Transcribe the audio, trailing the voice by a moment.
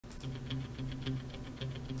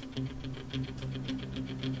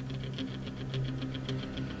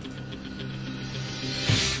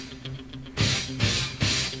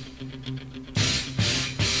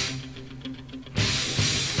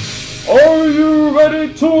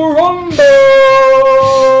ready to rumble!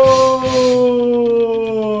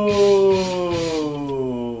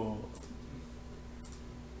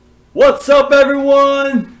 What's up,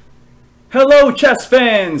 everyone? Hello, chess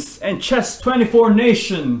fans and Chess24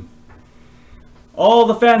 Nation. All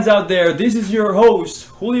the fans out there, this is your host,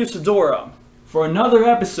 Julio Sadorra, for another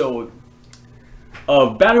episode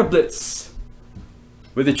of Banter Blitz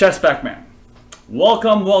with the Chess-Pacman.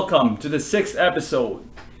 Welcome, welcome to the 6th episode.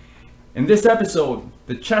 In this episode,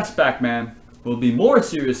 the Chess-Pacman will be more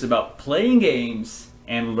serious about playing games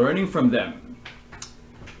and learning from them.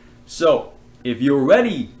 So, if you're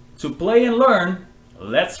ready to play and learn,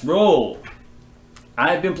 let's roll.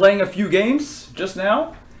 I've been playing a few games just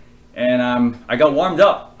now, and I got warmed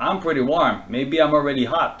up. I'm pretty warm. Maybe I'm already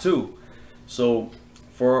hot too. So,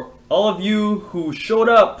 for all of you who showed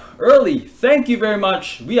up early, thank you very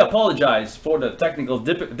much. We apologize for the technical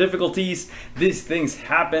difficulties. These things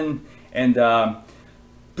happen, and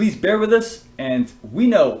please bear with us. And we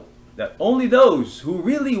know that only those who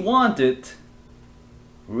really want it,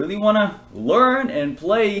 who really want to learn and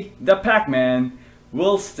play the Pac-Man,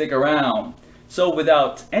 will stick around. So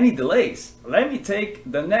without any delays, let me take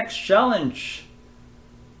the next challenge.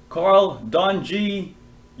 Carl, Don G,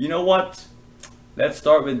 you know what? Let's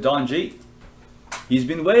start with Don G. He's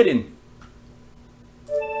been waiting.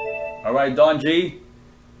 Alright, Don G.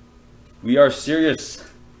 We are serious.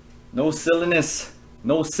 No silliness.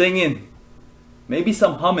 No singing. Maybe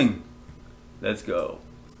some humming. Let's go.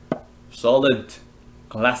 Solid.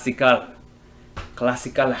 Classical.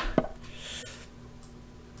 Classical.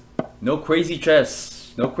 No crazy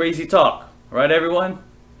chess. No crazy talk. Alright, everyone?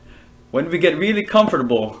 When we get really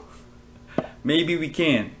comfortable, maybe we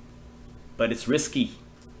can. But it's risky.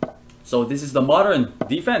 So this is the modern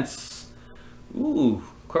defense. Ooh,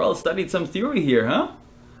 Carl studied some theory here, huh?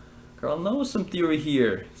 Carl knows some theory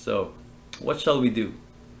here. So what shall we do?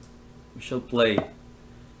 We shall play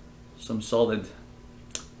some solid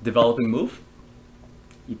developing move.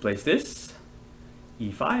 He plays this.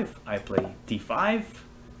 E5. I play D5.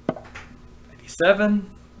 D7.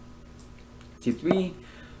 C3.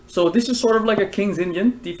 So this is sort of like a King's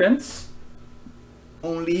Indian defense.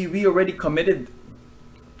 Only we already committed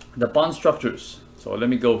the pawn structures. So let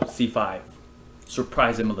me go C5.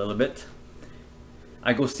 Surprise him a little bit.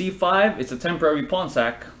 I go C5. It's a temporary pawn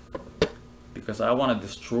sack because I want to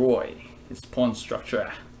destroy his pawn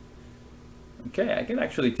structure. Okay, I can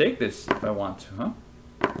actually take this if I want to, huh?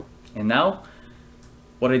 And now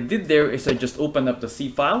what I did there is I just opened up the C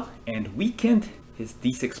file and weakened his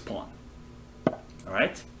D6 pawn.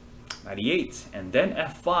 Alright, 98, and then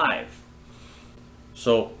F5.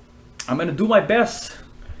 So I'm gonna do my best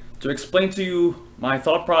to explain to you my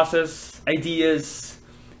thought process, ideas,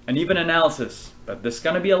 and even analysis, but there's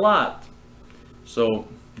gonna be a lot. So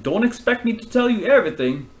don't expect me to tell you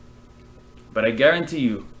everything, but I guarantee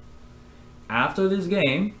you, after this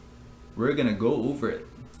game, we're gonna go over it.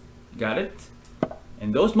 Got it?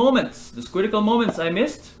 And those moments, those critical moments I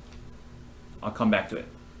missed, I'll come back to it.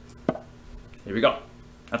 Here we go.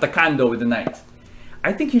 Atacando with the knight.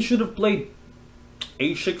 I think he should have played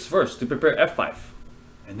H6 first to prepare F5,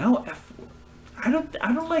 and now F4. I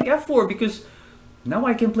don't like F4 because now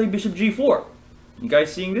I can play Bishop G4. You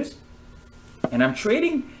guys seeing this? And I'm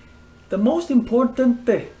trading the most important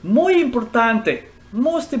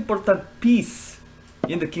piece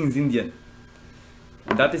in the King's Indian,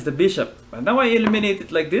 and that is the bishop. And now I eliminate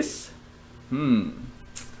it like this. And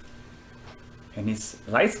his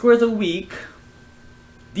light squares are weak.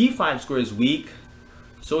 D5 square is weak.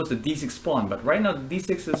 So is the D6 pawn, but right now the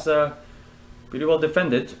D6 is pretty well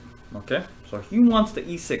defended. Okay, so he wants the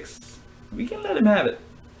E6. We can let him have it.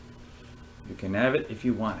 You can have it if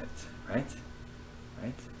you want it, right?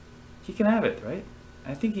 Right? He can have it, right?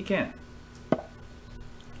 I think he can.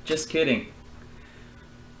 Just kidding.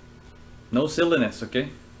 No silliness,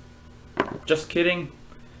 okay? Just kidding.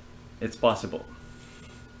 It's possible.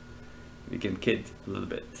 We can kid a little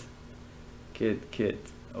bit. Kid.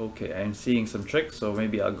 Okay, I'm seeing some tricks, so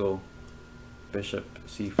maybe I'll go Bishop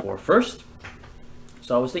C4 first.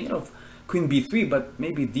 So I was thinking of Queen B3, but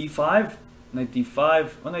maybe D5, Knight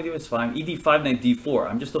D5. Oh, Knight D5 is fine. ED5, Knight D4.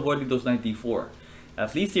 I'm just avoiding those Knight D4.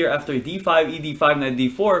 At least here, after D5, ED5, Knight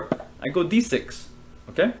D4, I go D6.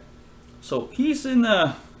 Okay? So he's in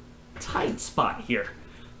a tight spot here.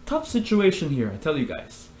 Tough situation here, I tell you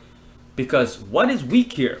guys. Because what is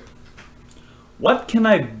weak here? What can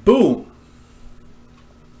I boom?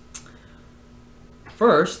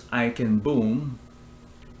 First, I can boom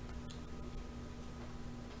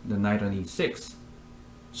the knight on e6.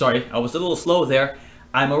 Sorry, I was a little slow there.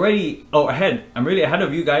 I'm already ahead. I'm really ahead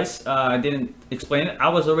of you guys. I didn't explain it. I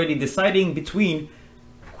was already deciding between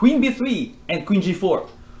Queen B3 and Queen G4.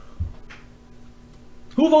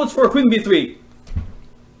 Who votes for Queen B3?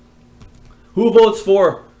 Who votes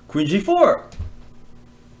for Queen G4?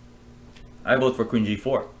 I vote for Queen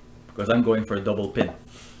G4 because I'm going for a double pin.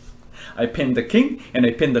 I pinned the king and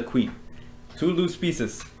I pinned the queen. 2 loose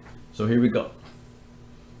pieces. So here we go.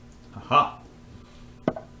 Aha.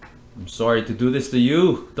 I'm sorry to do this to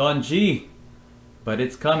you, Don G, but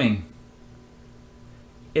it's coming.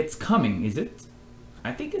 It's coming, is it?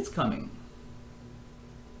 I think it's coming.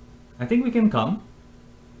 I think we can come.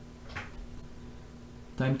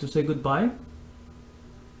 Time to say goodbye?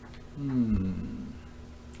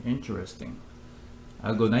 Interesting.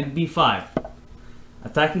 I'll go knight b5,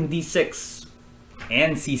 attacking d6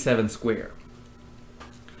 and c7 square.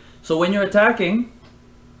 So when you're attacking,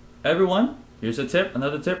 everyone, here's a tip,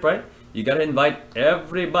 another tip, right? You gotta invite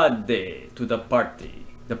everybody to the party.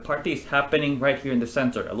 The party is happening right here in the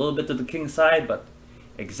center, a little bit to the king's side, but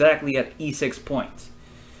exactly at e6 point.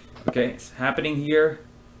 Okay, it's happening here,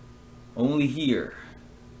 only here.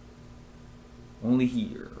 Only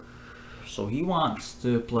here. So he wants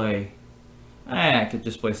to play, I could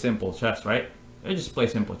just play simple chess, right? I just play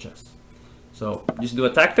simple chess. So just do a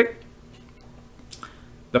tactic.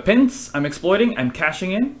 The pins I'm exploiting, I'm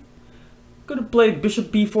cashing in. Could have played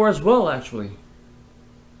bishop b4 as well, actually.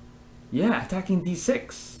 Yeah, attacking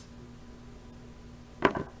d6.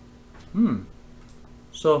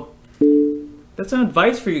 So that's an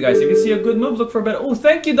advice for you guys. If you see a good move, look for better. Oh,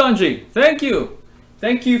 thank you, Donji. Thank you.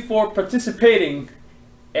 Thank you for participating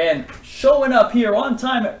and showing up here on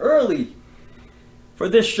time and early for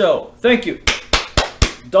this show. Thank you,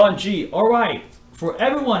 Don G. All right, for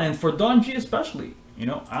everyone and for Don G especially, you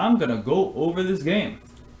know, I'm gonna go over this game.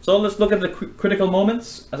 So let's look at the critical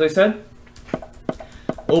moments. As I said,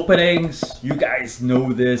 openings, you guys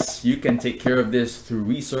know this. You can take care of this through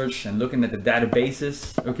research and looking at the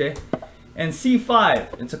databases, okay? And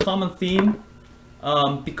c5, it's a common theme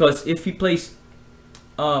because if he plays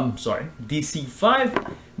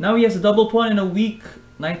dc5, now he has a double pawn and a weak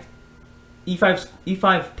knight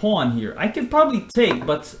e5 pawn here. I could probably take,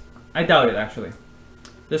 but I doubt it actually.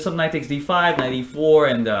 There's some knight takes d5, knight e4,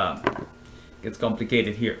 and gets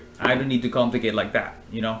complicated here. I don't need to complicate like that,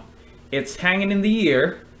 you know. It's hanging in the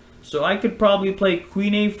air, so I could probably play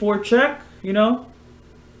queen a4 check, you know.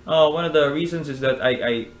 One of the reasons is that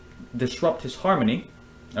I disrupt his harmony,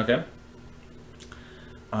 okay.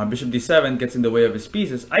 Bishop d7 gets in the way of his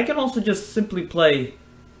pieces. I can also just simply play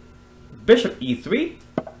bishop e3,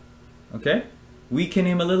 okay, weaken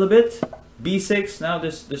him a little bit. b6, now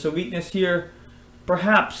there's a weakness here.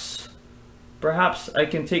 Perhaps I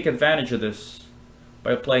can take advantage of this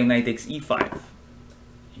by playing knight takes e5,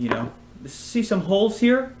 you know. See some holes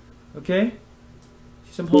here, okay,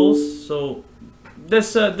 see some holes. So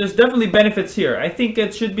there's definitely benefits here. I think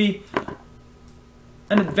it should be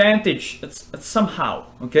an advantage. It's somehow,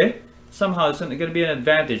 okay, somehow it's going to be an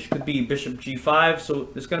advantage. Could be bishop g5, so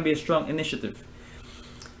there's going to be a strong initiative.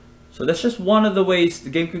 So that's just one of the ways the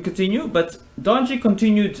game could continue. But Donji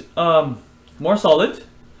continued more solid.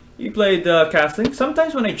 He played castling.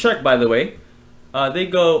 Sometimes when I check, by the way, they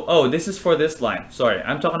go, oh, this is for this line. Sorry,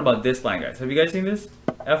 I'm talking about this line, guys. Have you guys seen this?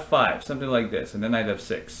 f5, something like this, and then knight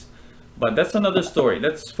f6. But that's another story.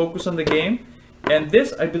 Let's focus on the game. And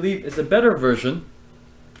this, I believe, is a better version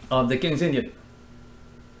of the King's Indian.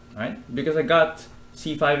 Alright? Because I got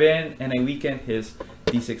c5 in and I weakened his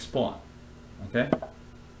d6 pawn. Okay?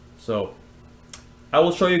 So, I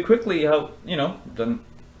will show you quickly how, you know, the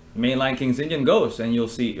mainline King's Indian goes, and you'll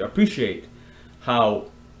see, appreciate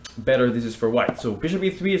how better this is for white. So bishop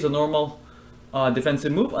e3 is a normal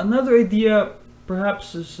defensive move. Another idea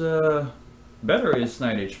perhaps is better is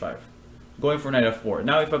knight h5, going for knight f4.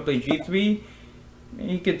 Now if I play g3,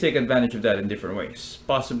 you can take advantage of that in different ways.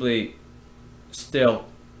 Possibly still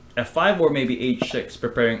f5 or maybe h6,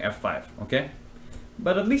 preparing f5, okay?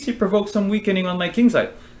 But at least you provoke some weakening on my king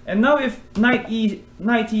side. And now if knight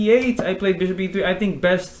e8, I played bishop e3, I think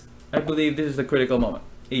best, I believe this is the critical moment,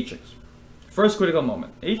 h6. First critical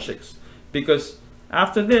moment, h6. Because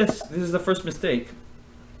after this is the first mistake.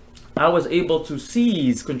 I was able to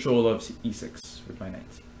seize control of e6 with my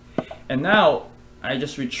knight. And now I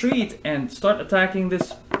just retreat and start attacking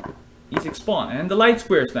this e6 pawn and the light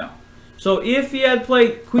squares now. So if he had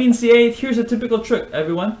played queen c8, here's a typical trick,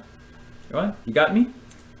 everyone. Everyone, you got me?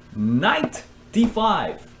 Knight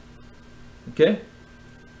d5. Okay?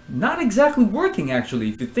 Not exactly working actually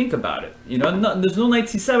if you think about it. You know, there's no knight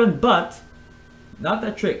c7, but not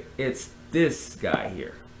that trick. It's this guy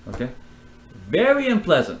here. Okay? Very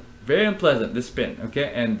unpleasant. Very unpleasant, this spin,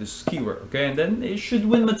 okay, and the skewer, okay, and then it should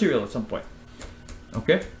win material at some point,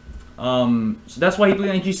 okay. So that's why he played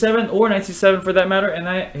knight g7 or knight c7 for that matter,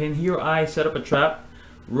 and here I set up a trap,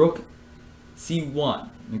 rook c1,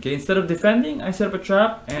 okay. Instead of defending, I set up a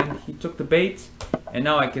trap, and he took the bait, and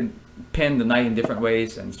now I can pin the knight in different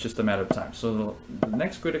ways, and it's just a matter of time. So the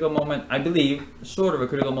next critical moment, I believe, sort of a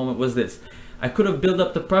critical moment, was this. I could have built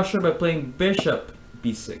up the pressure by playing bishop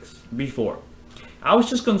b6, b4. I was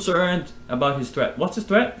just concerned about his threat. What's his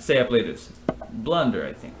threat? Say I play this. Blunder,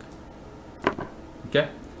 I think. Okay?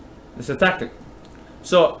 It's a tactic.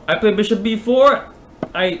 So I play bishop b4.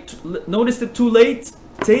 I noticed it too late.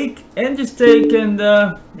 Take and just take, and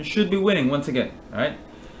you should be winning once again. Alright?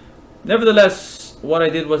 Nevertheless, what I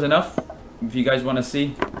did was enough. If you guys want to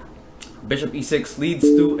see, bishop e6 leads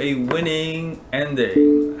to a winning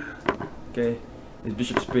ending. Okay? His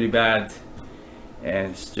bishop's pretty bad,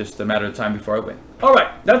 and it's just a matter of time before I win.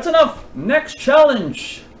 Alright, that's enough. Next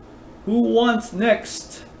challenge. Who wants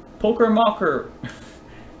next? Poker Mocker.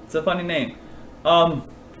 It's a funny name. I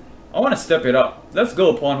want to step it up. Let's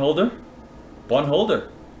go, pawn holder. Pawn holder.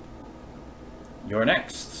 You're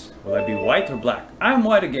next. Will I be white or black? I'm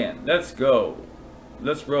white again. Let's go.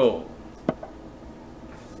 Let's roll.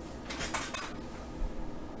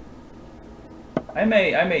 I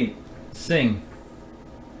may sing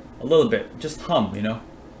a little bit, just hum, you know,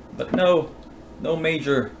 but no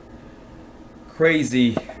major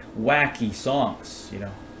crazy wacky songs, you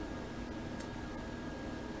know.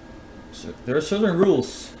 So there are certain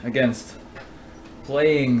rules against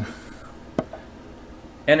playing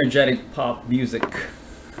energetic pop music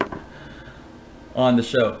on the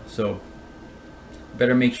show, so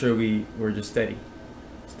better make sure we're just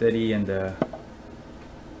steady and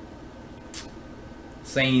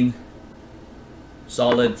sane,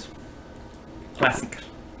 solid,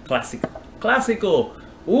 classical.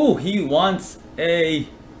 Ooh, he wants a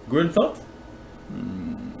Grunfeld.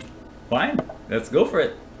 Fine, let's go for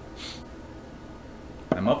it.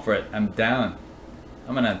 I'm up for it. I'm down.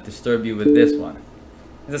 I'm gonna disturb you with this one.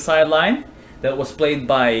 It's a sideline that was played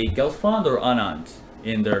by Gelfand or Anand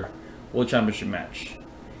in their World Championship match.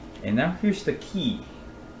 And now here's the key.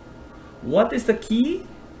 What is the key?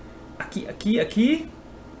 A key?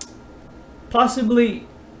 Possibly.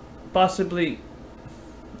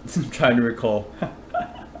 I'm trying to recall.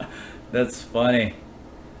 That's funny.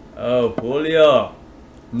 Oh, Julio.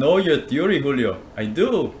 Know your theory, Julio. I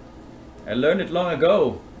do. I learned it long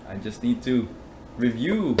ago. I just need to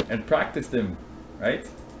review and practice them, right?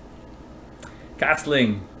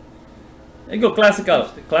 Castling. There you go,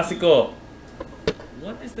 classical.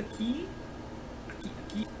 What is the key? A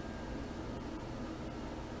key.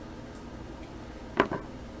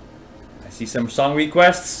 I see some song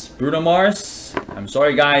requests. Bruno Mars. I'm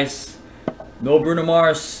sorry, guys. No Bruno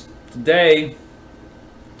Mars today.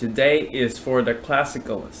 Today is for the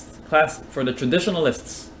classicalists. For the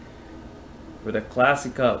traditionalists. For the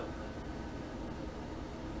classical.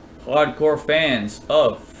 Hardcore fans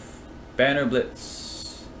of Banter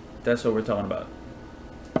Blitz. That's what we're talking about.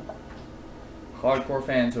 Hardcore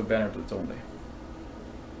fans of Banter Blitz only.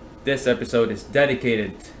 This episode is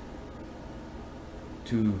dedicated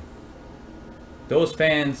to those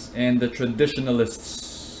fans and the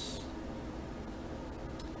traditionalists.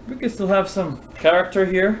 We can still have some character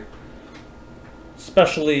here,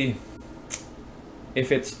 especially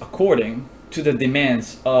if it's according to the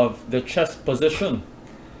demands of the chess position.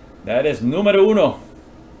 That is numero uno.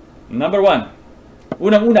 Number one.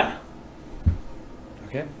 Una.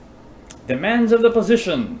 Okay. Demands of the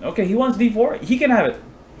position. Okay, he wants d4. He can have it.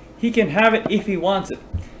 He can have it if he wants it.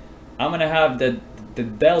 I'm gonna have the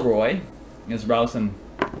Delroy, as Rowson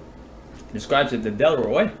describes it, the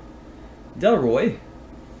Delroy.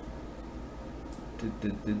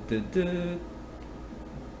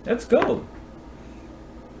 Let's go.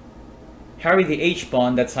 Harry the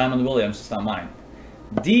H-pawn, that's Simon Williams, it's not mine.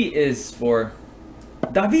 D is for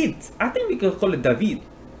David. I think we could call it David.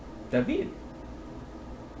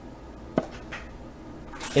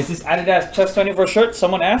 Is this Adidas Chess 24 shirt?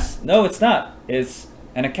 Someone asked. No, it's not. It's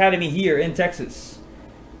an academy here in Texas.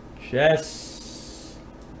 Chess.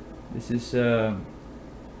 This is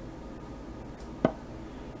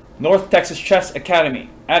North Texas Chess Academy.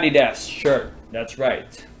 Adidas shirt. That's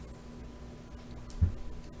right.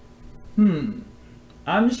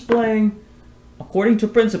 I'm just playing according to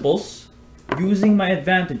principles, using my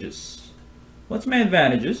advantages. What's my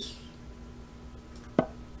advantages?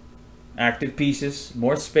 Active pieces,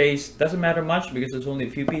 more space, doesn't matter much because there's only a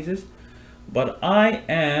few pieces. But I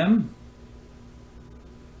am...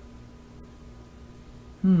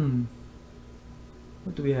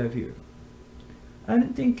 What do we have here? I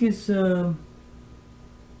don't think he's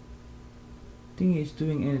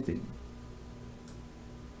doing anything.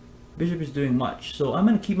 Bishop is doing much, so I'm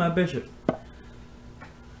gonna keep my bishop.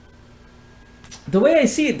 The way I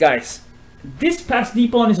see it, guys, this passed d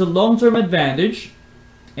pawn is a long-term advantage,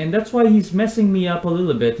 and that's why he's messing me up a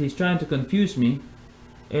little bit. He's trying to confuse me,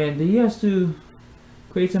 and he has to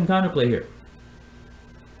create some counterplay here.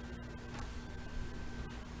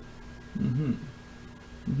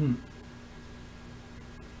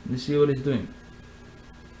 Let's see what he's doing.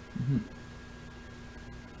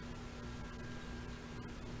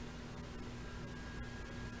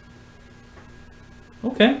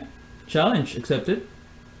 Okay, challenge accepted.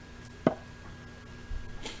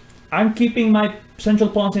 I'm keeping my central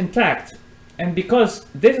pawns intact, and because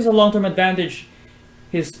this is a long-term advantage,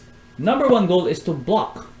 his #1 goal is to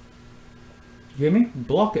block. You hear me?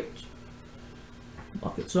 Block it.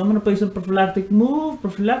 Block it. So I'm gonna play some prophylactic move.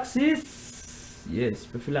 Prophylaxis. Yes,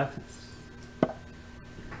 prophylaxis.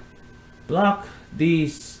 Block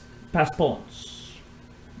these passed pawns,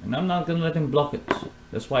 and I'm not gonna let him block it.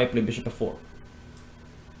 That's why I play bishop f4.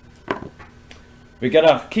 We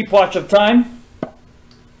gotta keep watch of time.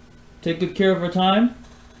 Take good care of our time.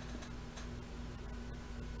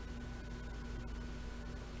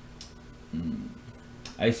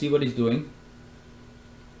 I see what he's doing.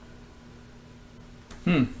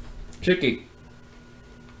 Tricky.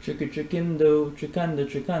 Tricando.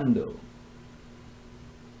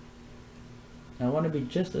 I want to be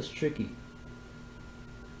just as tricky.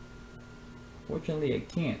 Fortunately, I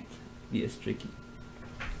can't be as tricky.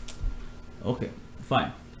 Okay,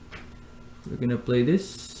 fine. We're gonna play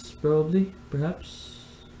this, probably, perhaps.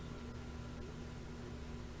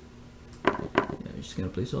 Yeah, we're just gonna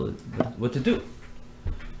play solid. But what to do?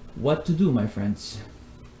 What to do, my friends?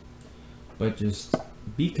 But just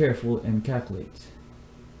be careful and calculate.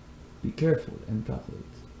 Be careful and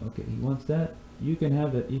calculate. Okay, he wants that. You can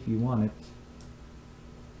have it if you want it.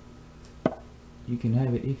 You can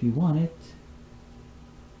have it if you want it.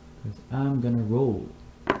 Because I'm gonna roll.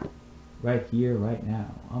 Right here, right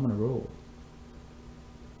now. I'm gonna roll.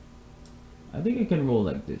 I think I can roll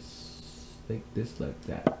like this. Like this, like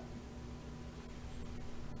that.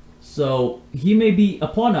 So, he may be a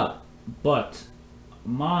pawn up, but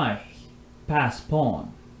my passed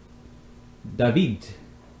pawn, David,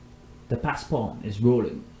 the passed pawn, is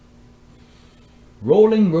rolling.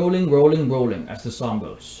 Rolling, as the song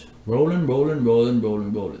goes. Rolling.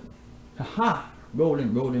 Haha!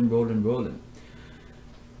 Rolling.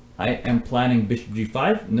 I am planning bishop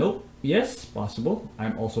g5. Nope. Yes, possible.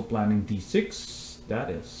 I'm also planning d6. That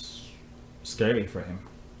is scary for him.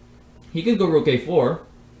 He could go rook a4,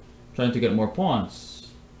 trying to get more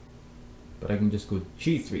pawns. But I can just go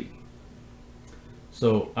g3.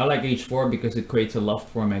 So I like h4 because it creates a loft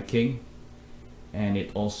for my king. And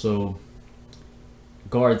it also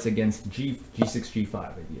guards against g6, g5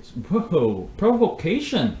 ideas. Whoa!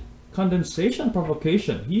 Provocation! Condensation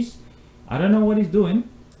provocation. I don't know what he's doing.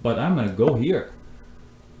 But I'm gonna go here.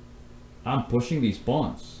 I'm pushing these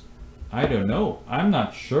pawns. I don't know. I'm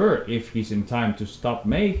not sure if he's in time to stop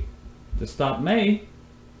May. Is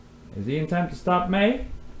he in time to stop May?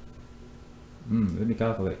 Let me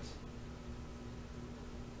calculate.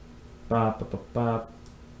 Let's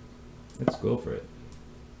go for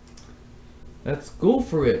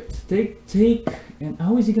it. Take. And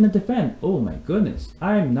how is he gonna defend? Oh my goodness.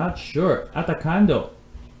 I'm not sure. Atacando.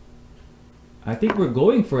 I think we're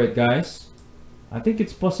going for it, guys. I think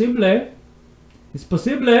it's possible. It's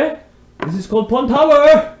possible. This is called pawn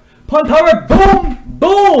tower. Pawn tower. Boom.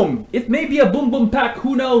 Boom. It may be a boom boom pack.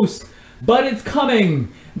 Who knows? But it's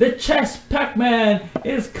coming. The Chess-Pacman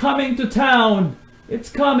is coming to town.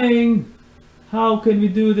 It's coming. How can we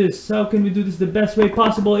do this? How can we do this the best way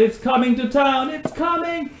possible? It's coming to town. It's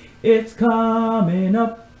coming. It's coming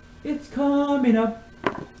up. It's coming up.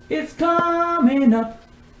 It's coming up.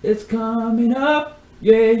 It's coming up.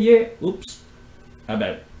 Yeah. Oops. I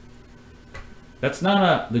bet. That's not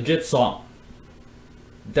a legit song.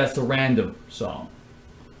 That's a random song.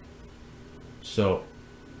 So,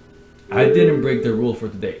 I didn't break the rule for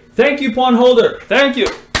today. Thank you, pawn holder. Thank you.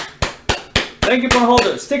 Thank you, pawn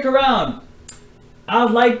holder. Stick around. I'd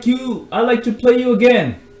like to play you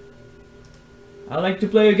again. I'd like to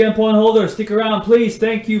play again, pawn holder. Stick around, please.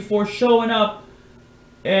 Thank you for showing up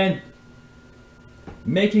and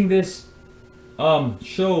making this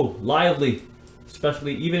show lively,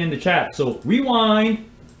 especially even in the chat. So rewind.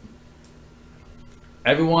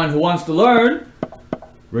 Everyone who wants to learn,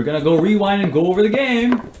 we're gonna go rewind and go over the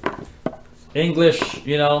game. English,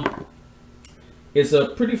 you know, is a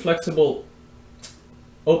pretty flexible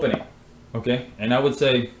opening, okay? And I would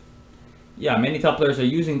say, yeah, many top players are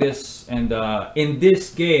using this, and in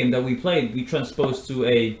this game that we played, we transposed to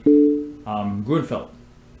a Grunfeld.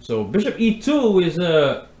 So bishop e2 is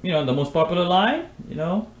you know, the most popular line, you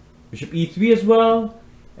know, bishop e3 as well,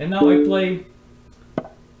 and now I play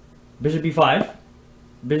bishop b5,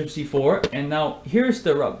 bishop c4, and now here's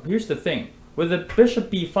the rub, here's the thing. With the bishop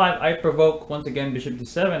b5, I provoke once again bishop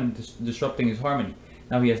d7, disrupting his harmony.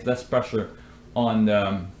 Now he has less pressure on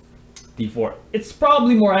d4. It's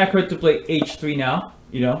probably more accurate to play h3 now,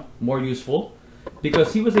 you know, more useful,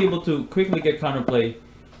 because he was able to quickly get counterplay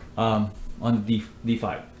on the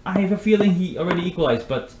d5. I have a feeling he already equalized,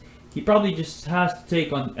 but he probably just has to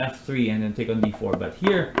take on f3 and then take on d4. But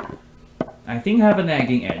here, I think I have a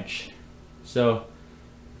nagging edge. So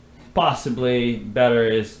possibly better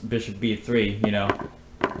is bishop b3, you know.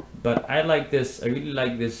 But I like this, I really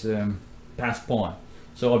like this passed pawn.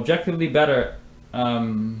 So objectively better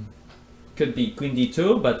could be queen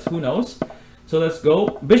d2, but who knows. So let's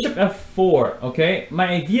go. Bishop f4, okay. My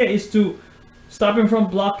idea is to stop him from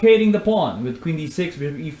blockading the pawn with queen d6,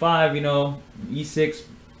 bishop e5, you know, e6.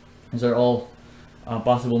 These are all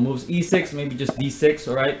possible moves. e6, maybe just d6,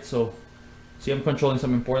 alright? So, see, I'm controlling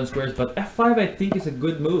some important squares, but f5 I think is a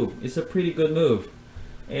good move. It's a pretty good move.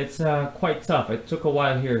 It's quite tough. It took a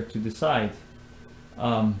while here to decide.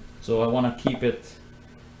 So I want to keep it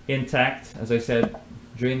intact, as I said,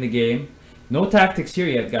 during the game. No tactics here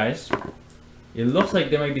yet, guys. It looks like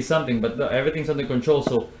there might be something, but everything's under control,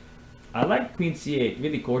 so I like queen c8,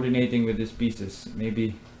 really coordinating with these pieces.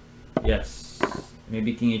 Maybe, yes,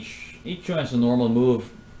 maybe king h2 is a normal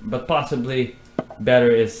move, but possibly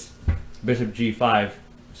better is bishop g5,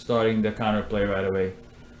 starting the counterplay right away.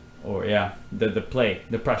 Or yeah, the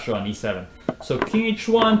pressure on e7. So king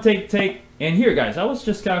h1, take, and here guys, I was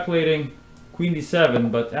just calculating queen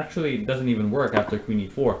d7, but actually it doesn't even work after queen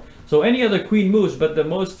e4. So any other queen moves, but the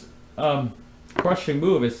most crushing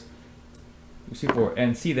move is c4,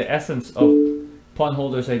 and see the essence of pawn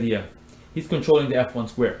holder's idea. He's controlling the f1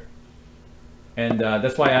 square, and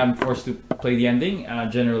that's why I'm forced to play the ending.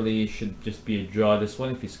 Generally should just be a draw this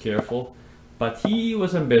one if he's careful, but he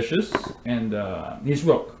was ambitious, and his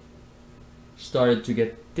rook started to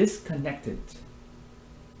get disconnected,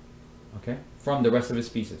 okay, from the rest of his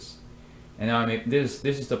pieces. And now this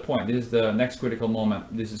is the point. This is the next critical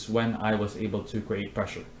moment. This is when I was able to create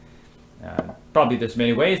pressure. Probably there's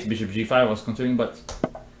many ways. Bishop g5 I was considering, but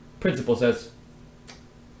principle says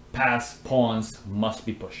passed pawns must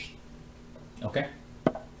be pushed. Okay,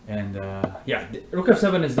 and yeah, rook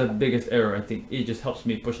f7 is the biggest error. I think it just helps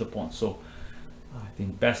me push the pawn. So I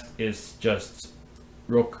think best is just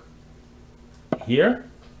rook here,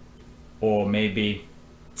 or maybe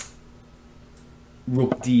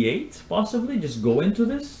rook d8, possibly just go into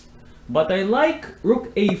this. But I like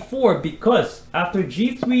rook a4 because after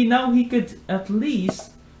g3 now he could at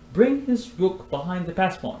least bring his rook behind the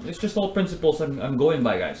passed pawn. It's just all principles I'm going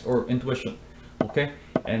by, guys, or intuition, okay?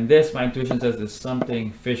 And this, my intuition says there's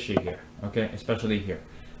something fishy here, okay? Especially here.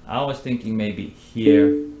 I was thinking maybe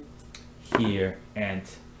here, here, and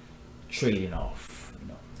trading off, you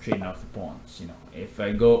know, trading off the pawns, you know. If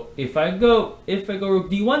I go rook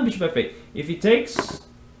d1, bishop f8. If he takes,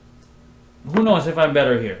 who knows if I'm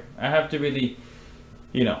better here. I have to really,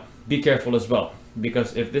 you know, be careful as well,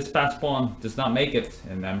 because if this passed pawn does not make it,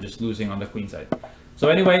 and I'm just losing on the queen side. So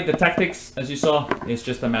anyway, the tactics, as you saw, is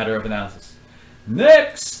just a matter of analysis.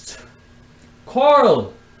 Next,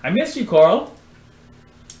 Carl. I miss you, Carl.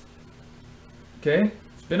 Okay,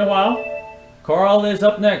 it's been a while. Carl is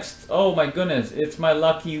up next. Oh my goodness, it's my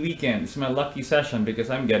lucky weekend. It's my lucky session because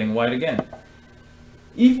I'm getting white again.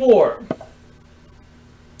 e4.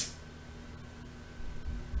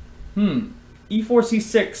 e4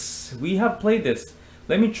 c6. We have played this.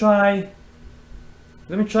 Let me try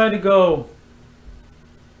to go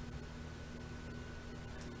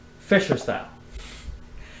Fisher style.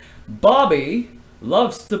 Bobby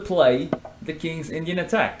loves to play the King's Indian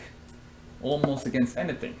attack almost against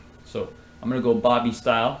anything. So I'm gonna go Bobby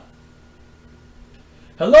style.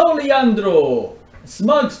 Hello, Leandro.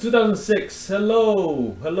 Smugs 2006.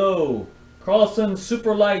 Hello, hello. Carlson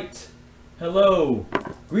Superlight. Hello.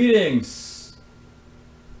 Greetings.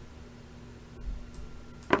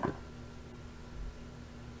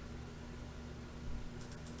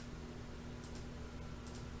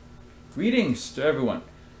 Greetings to everyone.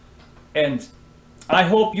 And I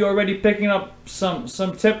hope you're already picking up some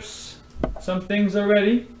tips, some things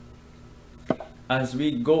already, as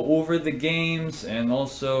we go over the games and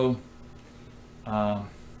also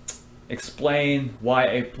explain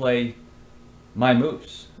why I play my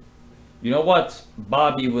moves. You know what?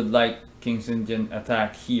 Bobby would like King's Indian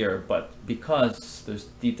attack here, but because there's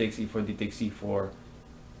d takes e4, d takes e4,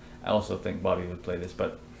 I also think Bobby would play this,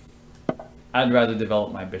 but I'd rather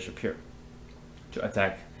develop my bishop here to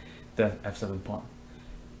attack the f7 pawn.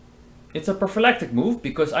 It's a prophylactic move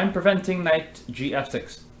because I'm preventing knight g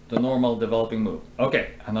f6, the normal developing move.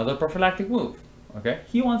 Okay, another prophylactic move. Okay,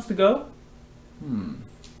 he wants to go.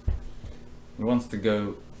 He wants to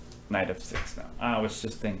go knight f6 now. I was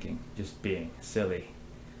just thinking, just being silly.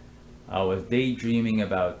 I was daydreaming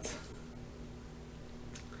about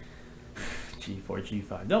g4,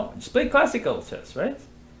 g5. No, just play classical chess, right?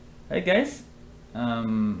 Hey guys.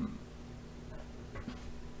 I'm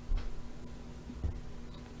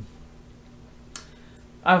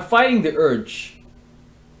fighting the urge.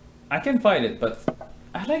 I can fight it, but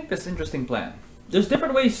I like this interesting plan. There's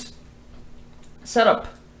different ways set up.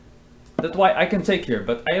 That's why I can take here,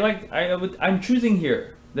 but I'm choosing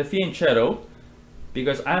here the fianchetto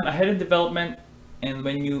because I'm ahead in development, and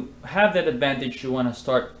when you have that advantage, you want to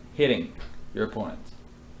start hitting your opponent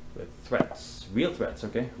with threats, real threats,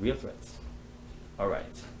 okay? Real threats. All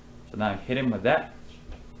right, so now I hit him with that.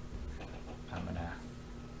 I'm gonna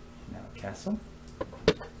now castle.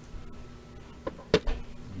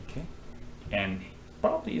 Okay, and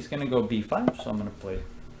probably he's gonna go b5, so I'm gonna play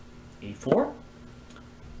a4.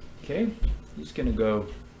 Okay, he's gonna go,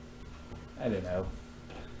 I don't know.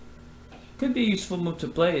 Could be a useful move to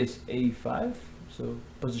play is a5, so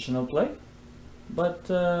positional play. But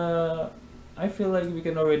I feel like we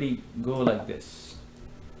can already go like this.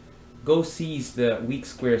 Go seize the weak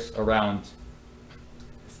squares around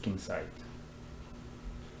this king side.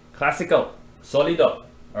 Classical, solido,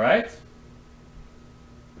 alright?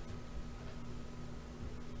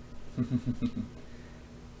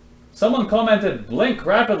 Someone commented, blink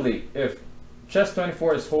rapidly if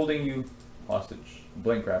Chess24 is holding you hostage.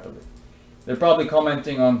 Blink rapidly. They're probably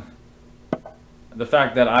commenting on the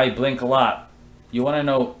fact that I blink a lot. You want to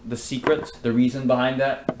know the secret, the reason behind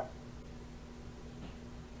that?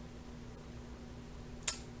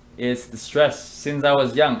 It's the stress. Since I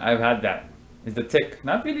was young, I've had that. It's the tick.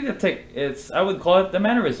 Not really the tick. It's, I would call it the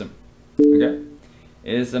mannerism. Okay?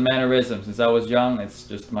 It is a mannerism. Since I was young, it's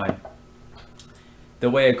just the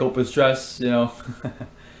way I cope with stress, you know.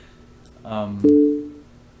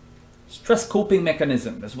 Stress coping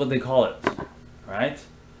mechanism, that's what they call it. Alright?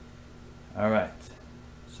 Alright.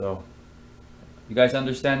 So, you guys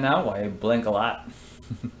understand now why I blink a lot?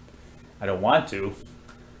 I don't want to.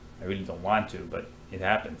 I really don't want to, but it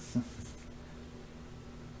happens.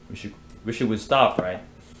 Wish it would stop, right?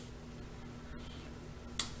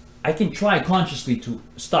 I can try consciously to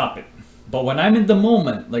stop it. But when I'm in the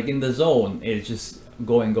moment, like in the zone, it's just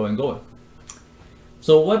going.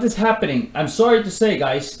 So what is happening? I'm sorry to say,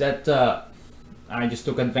 guys, that I just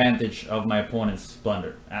took advantage of my opponent's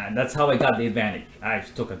blunder. And that's how I got the advantage. I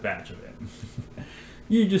just took advantage of him.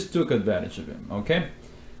 You just took advantage of him, okay?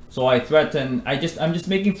 So I threaten, I'm just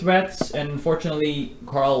making threats, and unfortunately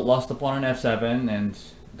Carl lost the pawn on f7 and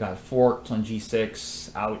got forked on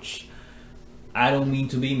g6. Ouch. I don't mean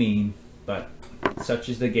to be mean, but such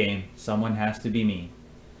is the game. Someone has to be mean.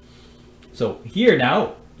 So here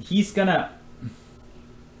now, he's gonna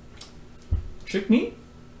trick me.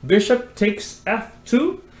 Bishop takes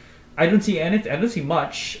f2. I don't see anything. I don't see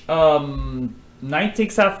much. Knight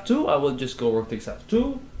takes f2. I will just go rook takes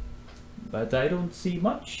f2. But I don't see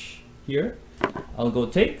much here. I'll go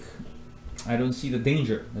take. I don't see the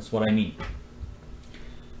danger. That's what I mean.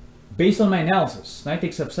 Based on my analysis, knight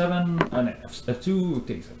takes f7, f2, rook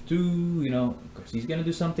takes f2. You know, because he's gonna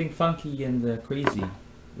do something funky and crazy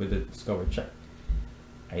with the discovered check.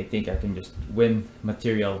 I think I can just win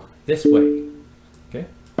material this way. Okay.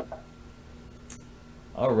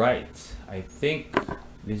 All right. I think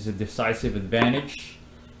this is a decisive advantage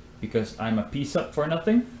because I'm a piece up for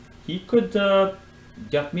nothing. He could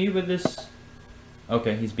get me with this.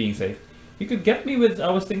 Okay, he's being safe. He could get me with.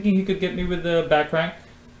 I was thinking he could get me with the back rank.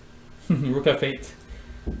 Rook f8.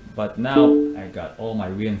 But now I got all my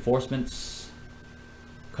reinforcements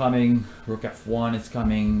coming. Rook f1 is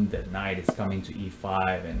coming. The knight is coming to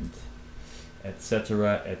e5 and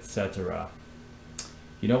etc. etc.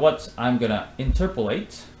 You know what? I'm gonna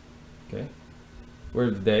interpolate. Okay.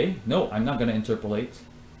 Where did they? No, I'm not gonna interpolate.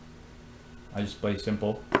 I just play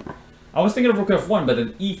simple. I was thinking of rook f1, but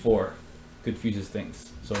an e4 confuses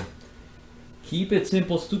things. So keep it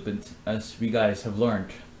simple, stupid, as we guys have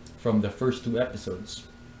learned from the first 2 episodes.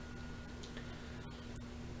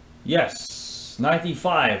 Yes, knight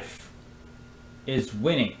e5 is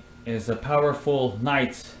winning. Is a powerful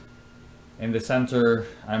knight in the center.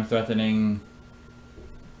 I'm threatening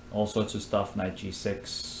all sorts of stuff. Knight g6,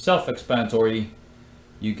 self-explanatory.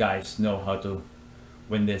 you guys know how to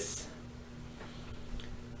win this.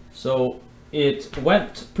 So it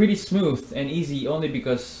went pretty smooth and easy only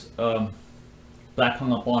because Black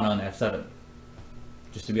hung up on f7.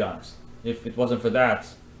 Just to be honest, if it wasn't for that,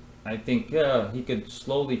 I think he could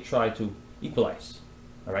slowly try to equalize.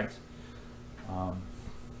 All right.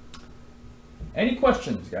 Any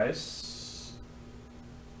questions, guys?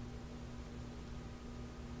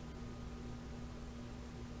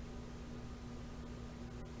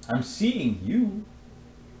 I'm seeing you,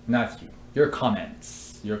 not you. Your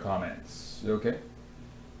comments. Your comments. You okay?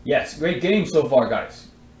 Yes, great game so far, guys.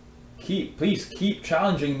 Please keep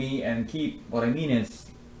challenging me, and what I mean is,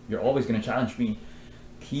 you're always gonna challenge me.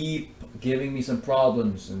 Keep giving me some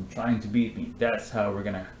problems and trying to beat me. That's how we're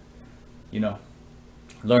gonna, you know,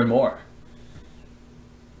 learn more.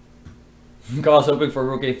 Carl's hoping for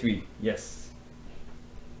rook a3. Yes.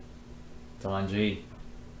 Tanji.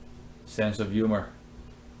 Sense of humor.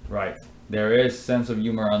 Right. There is sense of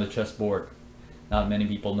humor on the chessboard. Not many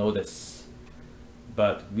people know this.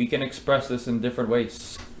 But we can express this in different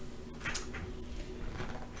ways.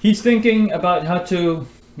 He's thinking about how to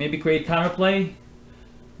maybe create counterplay.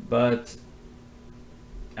 But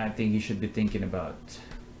I think he should be thinking about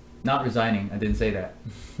not resigning. I didn't say that.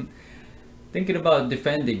 Thinking about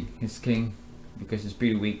defending his king because it's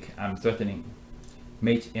pretty weak. I'm threatening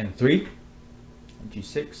mate in 3,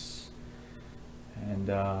 g6, and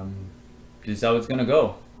this is how it's gonna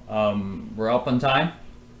go. We're up on time,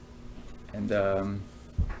 and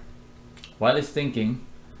while he's thinking,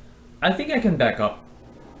 I think I can back up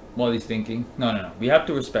while he's thinking. No, we have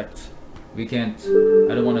to respect. We can't.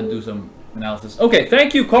 I don't want to do some analysis. Okay,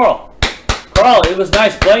 thank you, Carl. Carl, it was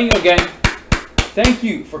nice playing you again. Thank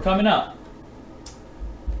you for coming out.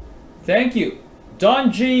 Thank you.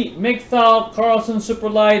 Don G, Mikthal, Carlson,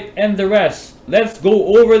 Superlight, and the rest. Let's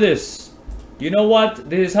go over this. You know what?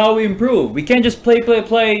 This is how we improve. We can't just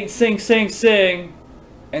play, sing,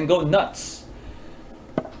 and go nuts.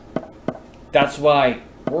 That's why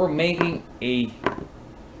we're making a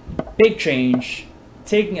big change,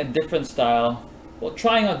 taking a different style, well,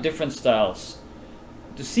 trying out different styles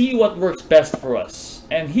to see what works best for us.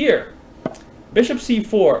 And here, Bishop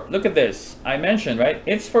c4, look at this. I mentioned, right?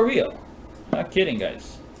 It's for real. Not kidding,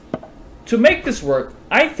 guys. To make this work,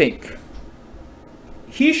 I think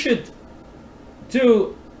he should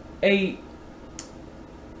do a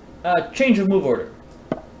change of move order.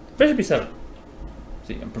 Bishop e7.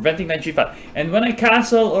 See, I'm preventing knight g5. And when I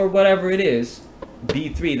castle or whatever it is,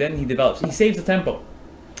 b3, then he develops. He saves the tempo.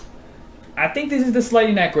 I think this is the slight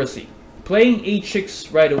inaccuracy. Playing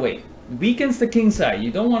h6 right away weakens the king side.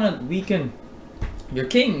 You don't want to weaken your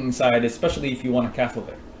king side, especially if you want to castle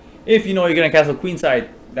there. If you know you're going to castle queen side,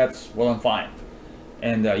 that's well and fine.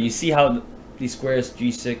 And you see how these squares,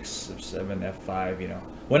 g6, f7, f5, you know.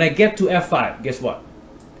 When I get to f5, guess what?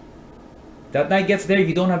 That knight gets there,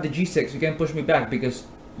 you don't have the g6, you can't push me back because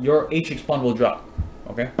your h6 pawn will drop.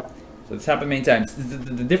 Okay? So it's happened many times.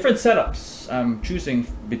 The different setups I'm choosing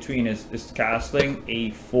between is castling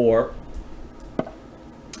a4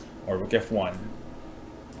 or rook f1.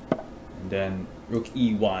 And then rook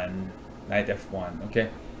e1, knight f1, okay?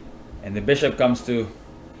 And the bishop comes to...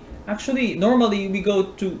 Actually, normally we go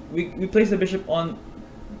to... We place the bishop on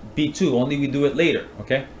b2, only we do it later,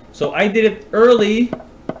 okay? So I did it early,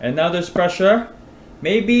 and now there's pressure.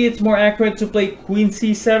 Maybe it's more accurate to play queen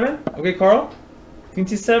c7, okay, Carl? Queen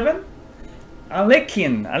c7?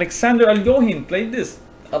 Alexander Alyohin played this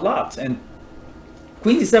a lot, and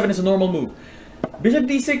queen c7 is a normal move. Bishop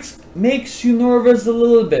d6 makes you nervous a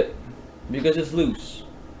little bit because it's loose.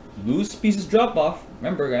 Loose pieces drop off.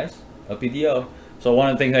 Remember, guys, LPDO. So one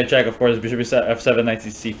of the things I check, of course, is bishop f7, knight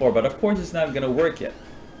c4, but of course it's not gonna work yet.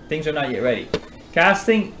 Things are not yet ready.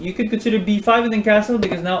 Casting, you could consider b5 and then castle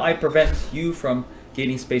because now I prevent you from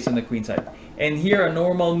gaining space on the queen side. And here a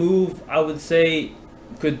normal move, I would say,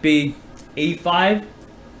 could be a5.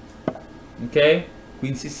 Okay,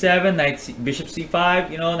 queen c7, bishop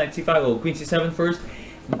c5. You know, knight c5. Oh, queen c7 first.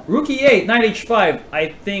 Rook e8, knight h5. I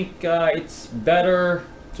think it's better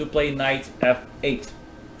to play knight f8,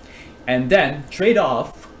 and then trade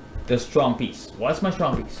off the strong piece. What's my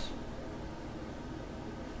strong piece?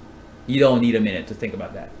 You don't need a minute to think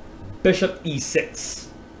about that. Bishop e6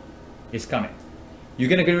 is coming. You're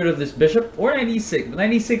gonna get rid of this bishop or knight e6.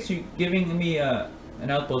 Knight e6, you're giving me an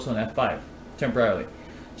outpost on f5 temporarily.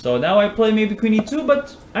 So now I play maybe queen e2,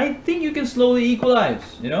 but I think you can slowly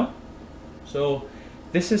equalize, you know? So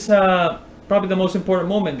this is probably the most important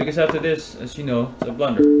moment because after this, as you know, it's a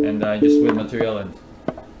blunder and I just win material, and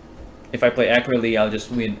if I play accurately, I'll just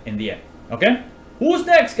win in the end. Okay? Who's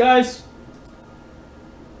next, guys?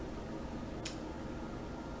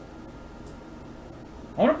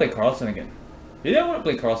 I want to play Carlsen again. Maybe I want to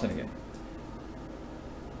play Carlsen again.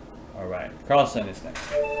 Alright, Carlsen is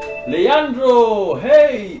next. Leandro!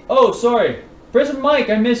 Hey! Oh, sorry. Prison Mike,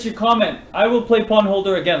 I missed your comment. I will play Pawn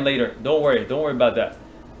Holder again later. Don't worry about that.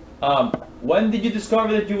 When did you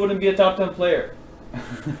discover that you wouldn't be a top 10 player?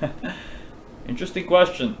 Interesting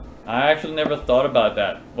question. I actually never thought about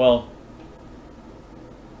that. Well,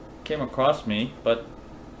 came across me, but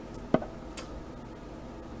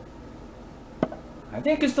I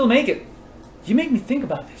think I can still make it. You make me think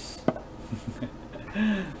about this.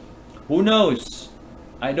 Who knows?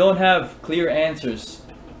 I don't have clear answers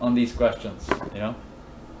on these questions, you know?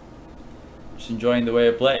 Just enjoying the way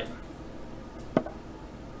I play.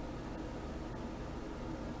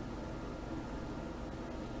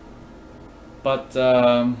 But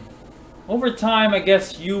over time, I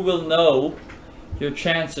guess you will know your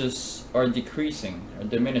chances are decreasing or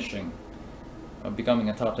diminishing of becoming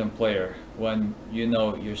a top 10 player when you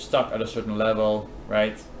know you're stuck at a certain level,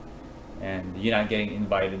 right? And you're not getting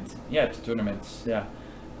invited to tournaments. Yeah.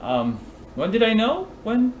 When did I know?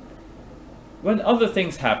 When other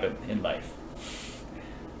things happen in life,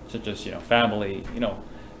 such as, you know, family, you know.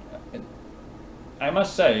 I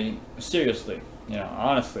must say, seriously, you know,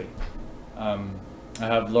 honestly, I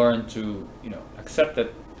have learned to, you know, accept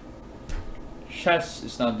that chess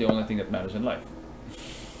is not the only thing that matters in life.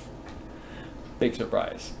 Big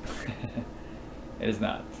surprise. It is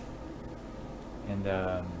not. And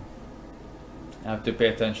I have to pay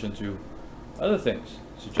attention to other things,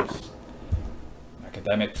 such as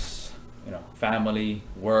academics, you know, family,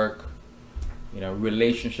 work, you know,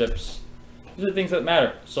 relationships. These are things that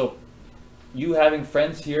matter. So you having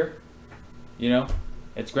friends here, you know,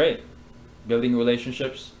 it's great. Building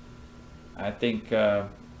relationships. I think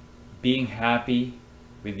being happy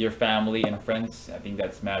with your family and friends, I think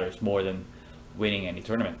that matters more than winning any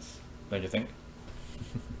tournaments, don't you think?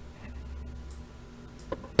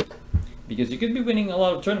 Because you could be winning a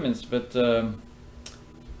lot of tournaments, but you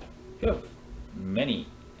have many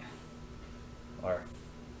or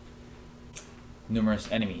numerous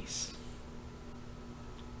enemies.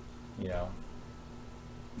 You know,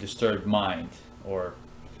 disturbed mind or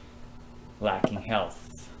lacking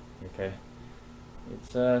health. Okay,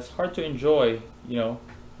 it's hard to enjoy, you know,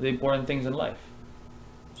 the important things in life.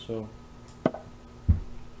 So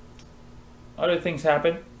other things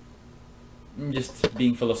happen. I'm just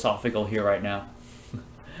being philosophical here right now.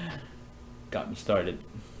 Got me started.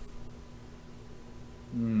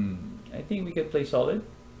 I think we could play solid.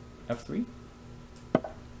 F3.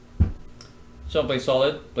 So I'll play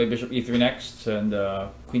solid, play bishop e3 next, and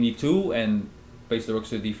queen e2, and place the rooks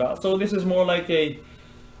to d5. So this is more like a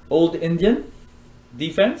old Indian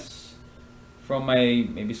defense from my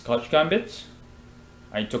maybe Scotch gambit.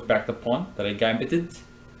 I took back the pawn that I gambited,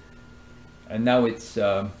 and now it's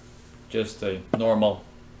just a normal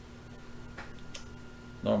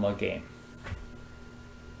game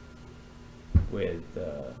with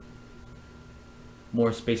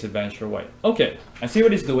more space advantage for white. Okay, I see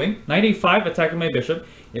what he's doing. Knight a5, attacking my bishop.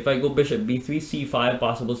 If I go bishop b3, c5,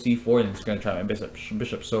 possible c4, then it's gonna try my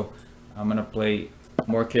bishop. So I'm gonna play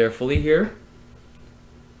more carefully here.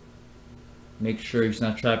 Make sure he's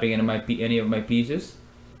not trapping any of my pieces.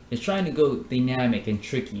 He's trying to go dynamic and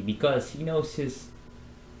tricky because he knows his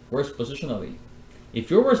worst positionally. If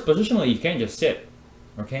you're worst positionally, you can't just sit,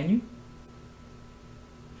 or can you?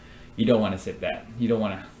 You don't want to sit that. You don't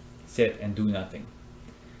want to sit and do nothing.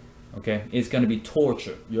 Okay, it's gonna be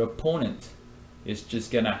torture. Your opponent is just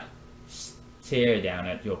gonna stare down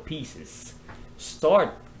at your pieces.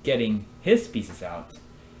 Start getting his pieces out,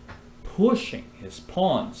 pushing his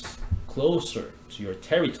pawns closer to your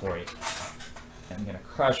territory. I'm gonna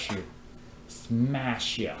crush you,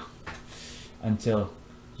 smash you, until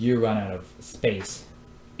you run out of space,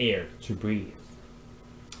 air to breathe.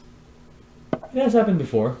 It has happened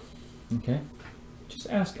before. Okay, just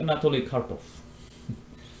ask Anatoly Karpov.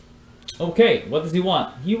 Okay, what does he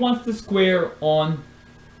want? He wants the square on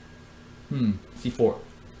c4.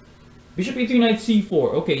 Bishop e3, knight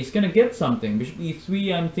c4. Okay, he's gonna get something. Bishop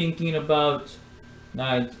e3, I'm thinking about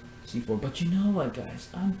knight c4. But you know what, guys?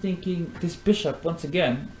 I'm thinking this bishop, once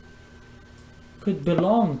again, could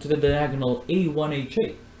belong to the diagonal a1,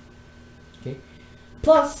 h8. Okay,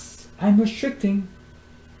 plus I'm restricting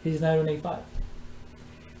his knight on a5.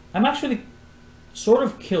 I'm actually sort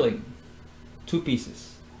of killing two pieces.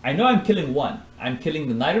 I know I'm killing one. I'm killing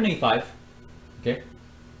the knight on a5, okay?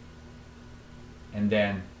 And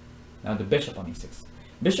then now the bishop on e6.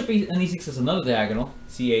 Bishop on e6 is another diagonal,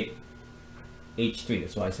 c8, h3.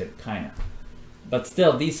 That's why I said kinda. But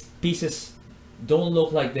still, these pieces don't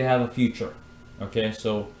look like they have a future, okay?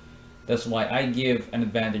 So That's why I give an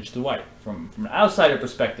advantage to white from an outsider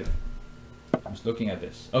perspective. I'm just looking at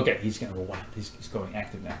this. Okay, he's gonna go white. He's going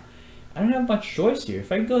active now. I don't have much choice here.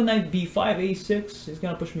 If I go knight b5, a6, he's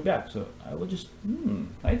gonna push me back. So I will just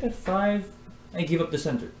knight f5. I give up the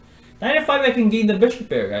center. Knight f5, I can gain the bishop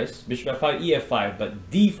pair, guys. Bishop f5, ef5, but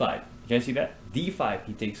d5. You guys see that? d5,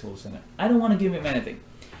 he takes whole center. I don't want to give him anything.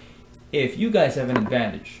 If you guys have an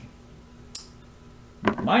advantage,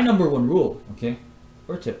 my number one rule, okay,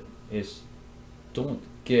 or tip is don't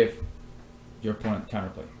give your opponent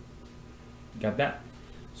counterplay. Got that?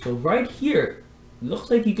 So right here, looks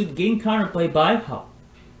like you could gain counterplay by how?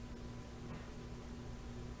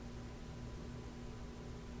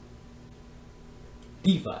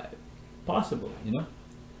 d5. Possible, you know?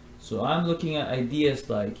 So I'm looking at ideas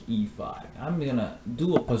like e5. I'm gonna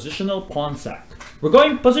do a positional pawn sack. We're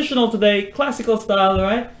going positional today, classical style,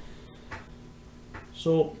 right?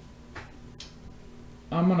 So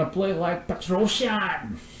I'm gonna play like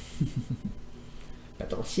Petrosian.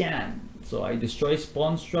 Petrosian. So I destroy his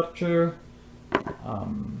pawn structure,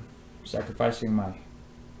 sacrificing my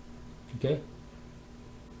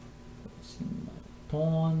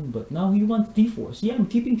pawn, but now he wants d4. See, I'm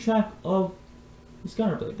keeping track of his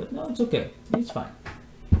counterplay, but no, it's okay. It's fine.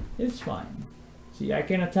 It's fine. See, I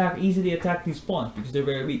can easily attack these pawns because they're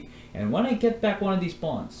very weak. And when I get back one of these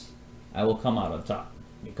pawns, I will come out on top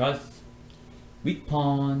because weak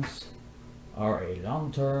pawns are a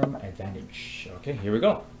long-term advantage. Okay, here we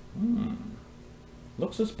go.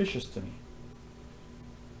 Looks suspicious to me.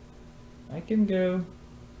 I can go.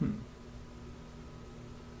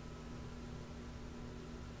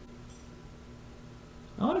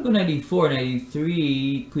 I want to go knight e4, knight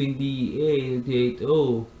e3, queen b8, d8,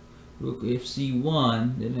 oh, rook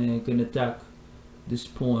fc1. Then I can attack this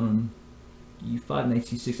pawn on e5, knight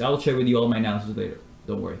c6. I'll share with you all my analysis later.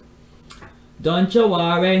 Don't worry. Don't you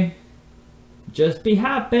worry. Just be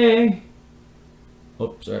happy.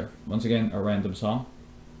 Oh, sorry. Once again, a random song.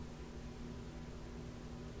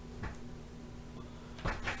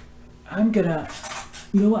 I'm gonna,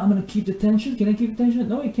 you know what? I'm gonna keep the tension. Can I keep the tension?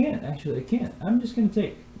 No, I can't. Actually, I can't. I'm just gonna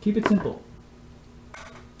take. Keep it simple.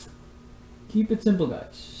 Keep it simple,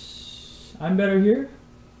 guys. I'm better here.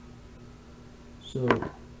 So,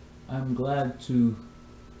 I'm glad to.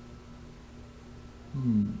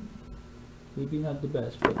 Maybe not the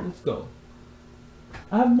best, but let's go.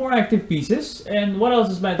 I have more active pieces, and what else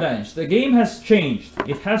is my advantage? The game has changed.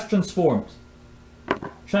 It has transformed.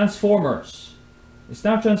 Transformers. It's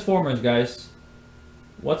now Transformers, guys.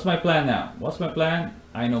 What's my plan now? What's my plan?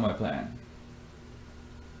 I know my plan.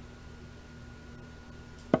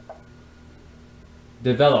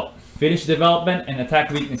 Develop. Finish development and attack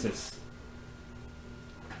weaknesses.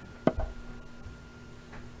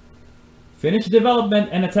 Finish development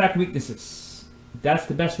and attack weaknesses. That's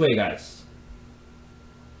the best way, guys.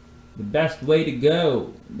 The best way to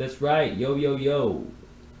go. That's right. Yo, yo, yo.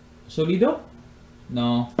 Solido?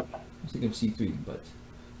 No. I think of c3, but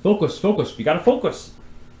focus, focus. We gotta focus.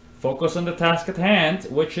 Focus on the task at hand,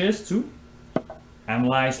 which is to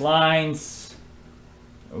analyze lines.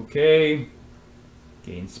 Okay.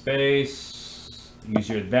 Gain space. Use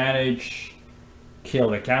your advantage. Kill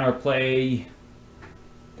the counterplay.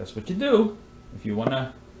 That's what you do if you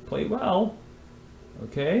wanna play well.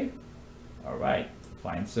 Okay. All right.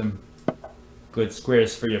 Find some good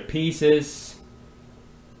squares for your pieces.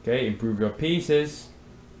 Okay. Improve your pieces.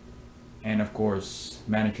 And of course,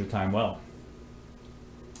 manage your time well.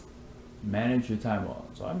 Manage your time well.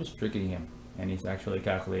 So I'm just tricking him, and he's actually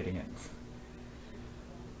calculating it.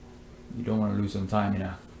 You don't want to lose some time in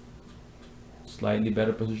a slightly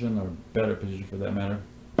better position, or better position for that matter.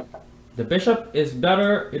 The bishop is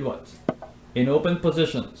better in what? In open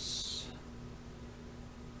positions.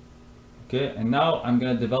 Okay, and now I'm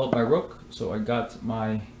gonna develop my rook. So I got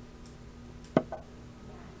my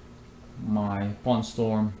pawn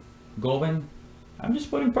storm going. I'm just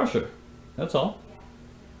putting pressure. That's all.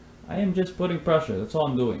 I am just putting pressure. That's all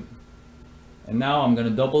I'm doing. And now I'm gonna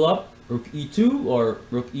double up rook e2 or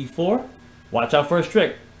rook e4. Watch out for his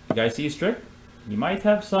trick. You guys see his trick? You might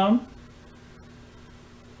have some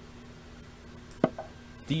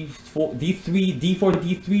d4, d3, d4,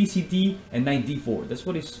 d3, ct, and knight d4. That's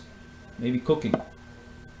what he's maybe cooking.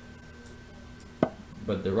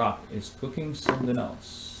 But the rock is cooking something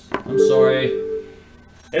else. I'm sorry.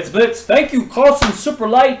 It's Blitz. Thank you, Carlson Super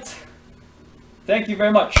Light. Thank you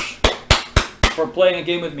very much for playing a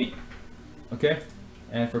game with me. Okay?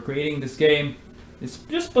 And for creating this game. It's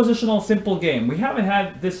just positional, simple game. We haven't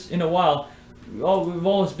had this in a while. We've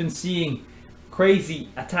always been seeing crazy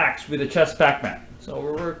attacks with the Chess-Pacman. So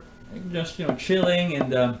we're just, you know, chilling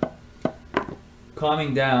and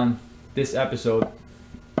calming down this episode.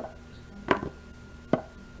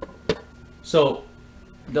 So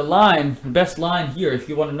the line, the best line here, if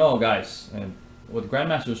you want to know, guys, and what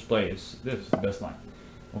grandmasters play is this is the best line.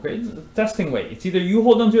 Okay, it's a testing way. It's either you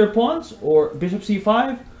hold on to your pawns or bishop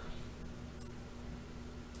c5.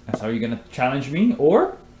 That's how you're gonna challenge me,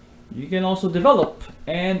 or you can also develop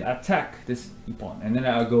and attack this e-pawn. And then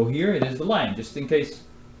I'll go here. It is the line, just in case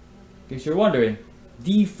you're wondering.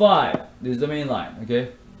 d5. This is the main line.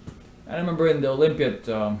 Okay. I remember in the Olympiad,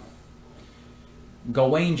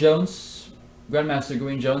 Gawain Jones, Grandmaster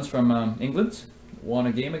Gawain Jones from England, won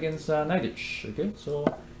a game against Nidich. Okay, so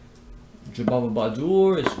Jababa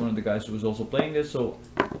Badur is one of the guys who was also playing this. So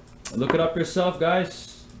look it up yourself,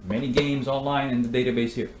 guys. Many games online in the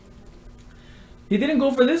database here. He didn't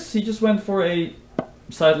go for this. He just went for a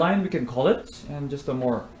sideline, we can call it, and just a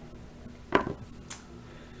more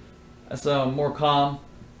calm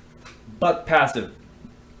but passive.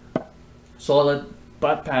 Solid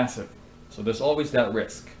but passive. So there's always that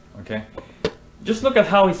risk. Okay, just look at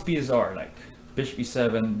how his pieces are. Like bishop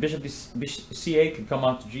e7, bishop c8 can come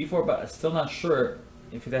out to g4, but I'm still not sure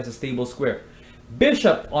if it has a stable square.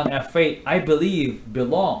 Bishop on f8, I believe,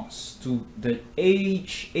 belongs to the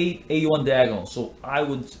h8 a1 diagonal, so I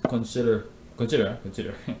would consider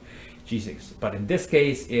g6. But in this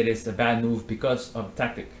case, it is a bad move because of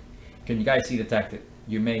tactic. Can you guys see the tactic?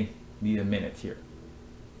 You may need a minute here,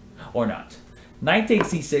 or not. Knight takes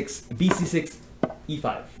c6, bc6,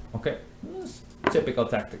 e5. Okay, this typical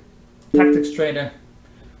tactic. Tactics trainer.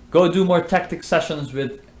 Go do more tactic sessions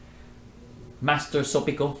with Master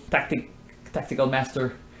Sopico, tactical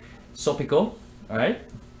master Sopico. All right,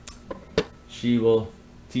 she will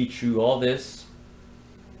teach you all this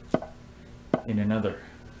in another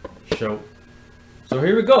show. So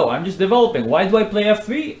here we go. I'm just developing. Why do I play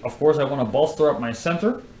f3? Of course, I want to bolster up my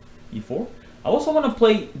center. e4. I also want to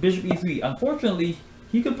play bishop e3. Unfortunately,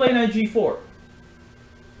 he could play knight g4.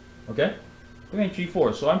 Okay, knight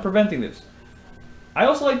g4. So I'm preventing this. I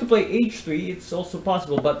also like to play h3. It's also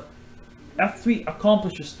possible, but f3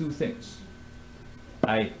 accomplishes two things.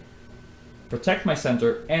 I protect my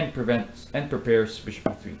center and prepares bishop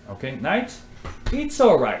e3. Okay, knight. It's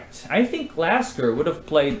all right. I think Lasker would have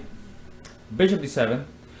played bishop d7,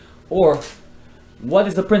 or what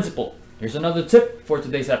is the principle? Here's another tip for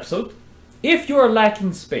today's episode. If you are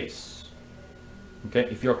lacking space, okay,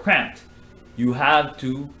 if you're cramped, you have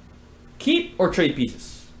to keep or trade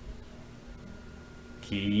pieces.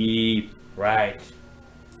 Keep, right?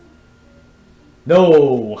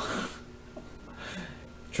 No.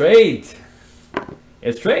 Trade.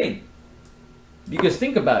 It's trade. Because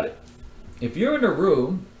think about it. If you're in a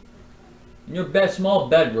room, in your small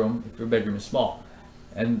bedroom, if your bedroom is small,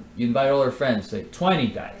 and you invite all your friends, say 20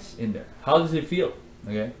 guys in there, how does it feel?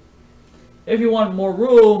 Okay. If you want more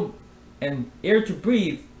room and air to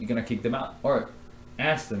breathe, you're gonna kick them out or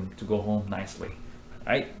ask them to go home nicely,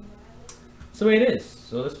 right? So it is.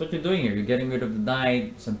 So that's what you're doing here. You're getting rid of the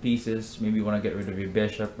knight, some pieces. Maybe you want to get rid of your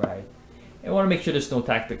bishop, right? And want to make sure there's no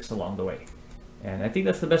tactics along the way. And I think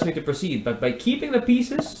that's the best way to proceed. But by keeping the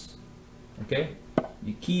pieces, okay,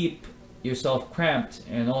 you keep yourself cramped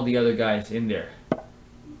and all the other guys in there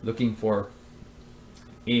looking for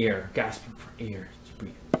air, gasping for air to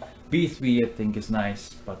breathe. b3 I think is nice,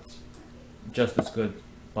 but just as good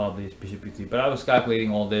probably as bishop e3. But I was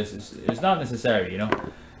calculating all this. It's not necessary, you know.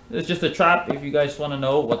 It's just a trap if you guys want to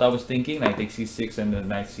know what I was thinking. Knight takes c6 and then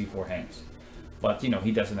knight c4 hangs. But you know,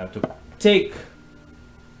 he doesn't have to take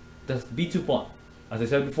the b2 pawn. As I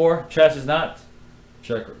said before, chess is not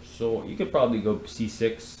checkers. So you could probably go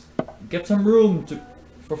c6, get some room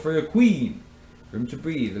for your queen, room to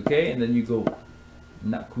breathe, okay? And then you go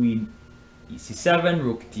not queen c7,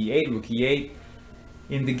 rook d8, rook e8.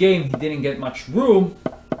 In the game, he didn't get much room.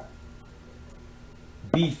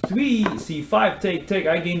 b3, c5, take.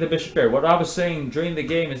 I gained the bishop pair. What I was saying during the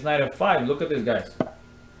game is knight f5. Look at this, guys.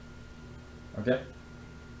 Okay.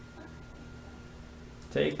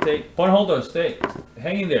 Take. Pawn holder, stay.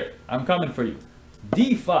 Hang in there. I'm coming for you.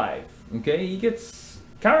 d5. Okay, he gets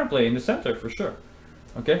counterplay in the center for sure.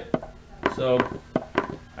 Okay. So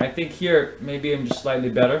I think here maybe I'm just slightly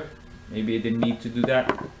better. Maybe I didn't need to do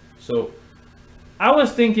that. So I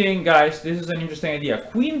was thinking, guys, this is an interesting idea.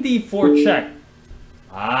 Queen d4 check.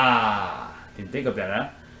 Didn't think of that, huh?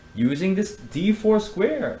 Using this d4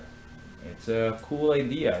 square. It's a cool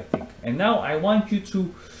idea, I think. And now I want you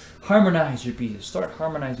to harmonize your pieces. Start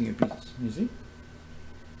harmonizing your pieces. You see?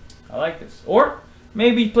 I like this. Or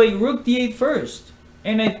maybe play rook d8 first.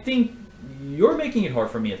 And I think you're making it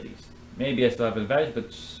hard for me at least. Maybe I still have advantage,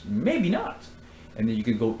 but maybe not. And then you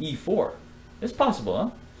could go e4. It's possible, huh?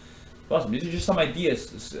 Awesome. These are just some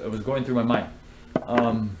ideas that was going through my mind.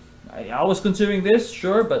 I was considering this,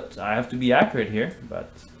 sure, but I have to be accurate here. But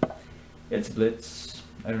it's blitz.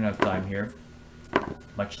 I don't have time here.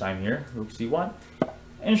 Much time here. Rook c1.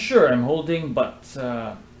 And sure, I'm holding, but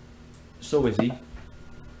so is he.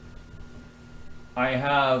 I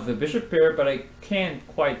have the bishop pair, but I can't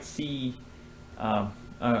quite see a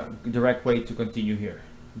direct way to continue here.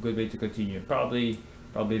 Good way to continue. Probably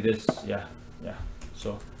this. Yeah.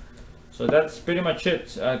 So that's pretty much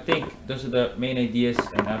it. I think those are the main ideas,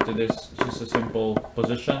 and after this it's just a simple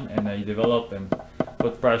position, and I develop and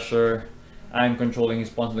put pressure. I'm controlling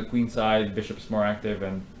his pawns on the queen side, bishop's more active,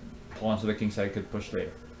 and pawns on the king side could push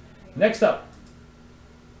later. Next up.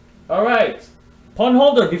 Alright, pawn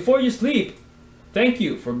holder, before you sleep, thank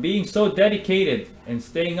you for being so dedicated and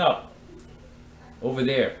staying up over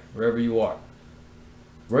there, wherever you are.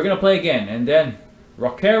 We're gonna play again, and then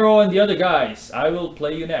Rockero and the other guys, I will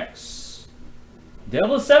play you next.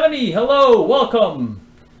 Devil70, hello, welcome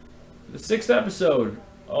to the 6th episode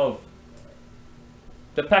of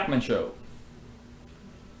the Pac-Man show.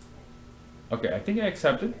 Okay, I think I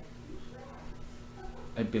accepted.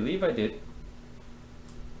 I believe I did.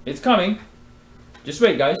 It's coming. Just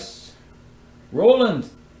wait, guys.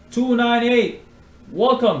 Roland298,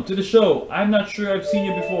 welcome to the show. I'm not sure I've seen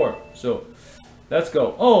you before, so let's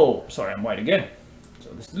go. Oh, sorry, I'm white again.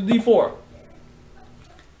 So let's do d4.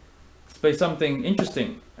 Let's play something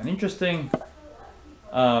interesting. An interesting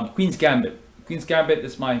Queen's Gambit. Queen's Gambit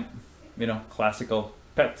is my, classical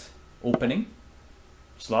pet opening.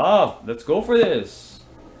 Slav, let's go for this.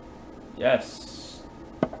 Yes.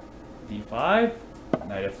 d5,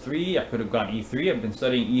 knight f3. I could have gone e3. I've been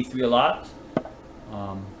studying e3 a lot.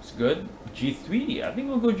 It's good. g3. I think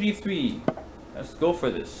we'll go g3. Let's go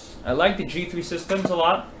for this. I like the g3 systems a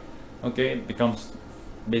lot. Okay, it becomes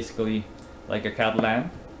basically like a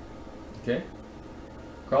Catalan. Okay.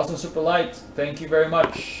 Cross and Super Light, thank you very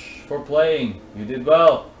much for playing. You did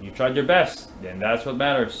well. You tried your best. Then that's what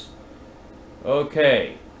matters.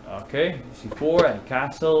 Okay. Okay. c4 and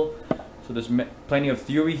castle. So there's plenty of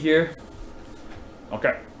theory here.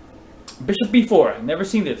 Okay. Bishop b4. Never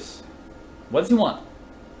seen this. What does he want?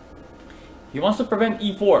 He wants to prevent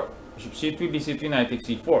e4. Bishop c3, bc3, knight takes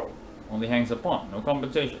c4. Only hangs a pawn. No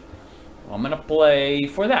compensation. Well, I'm gonna play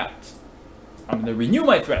for that. I'm gonna renew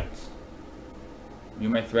my threat. Renew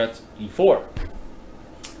my threat e4.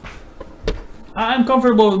 I'm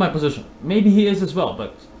comfortable with my position. Maybe he is as well,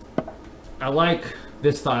 but I like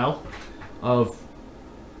this style of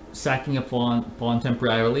sacking a pawn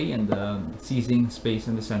temporarily and seizing space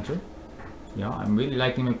in the center. Yeah, I'm really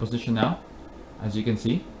liking my position now. As you can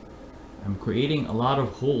see, I'm creating a lot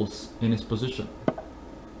of holes in his position.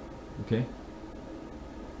 Okay,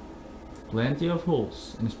 plenty of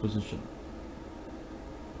holes in his position.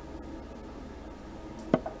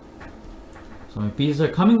 So my pieces are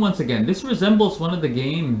coming once again. This resembles one of the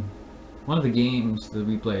games that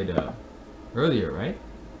we played earlier, right?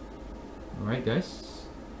 All right, guys.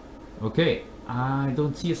 Okay, I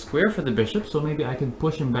don't see a square for the bishop, so maybe I can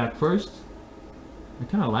push him back first. I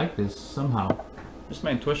kind of like this somehow. Just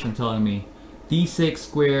my intuition telling me d6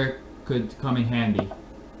 square could come in handy.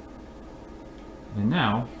 And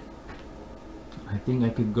now, I think I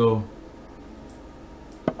could go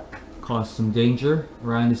cause some danger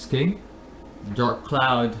around this king. Dark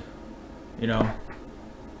cloud,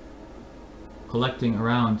 collecting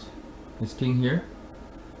around his king here.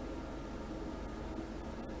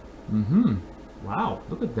 Wow,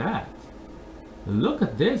 look at that. Look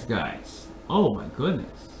at this, guys. Oh my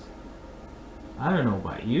goodness. I don't know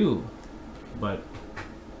about you, but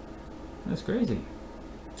that's crazy.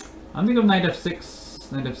 I'm thinking of knight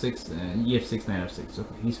f6, knight f6, e6, knight f6.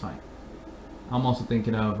 Okay, he's fine. I'm also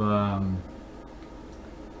thinking of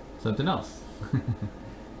something else.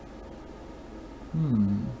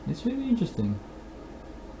 It's really interesting.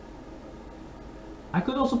 I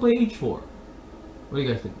could also play h4. What do you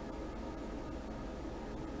guys think?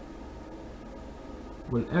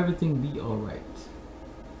 Will everything be alright?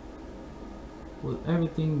 Will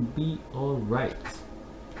everything be alright?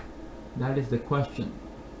 That is the question.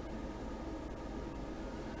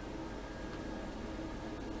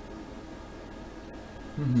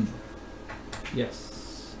 Yes.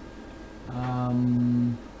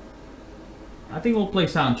 I think we'll play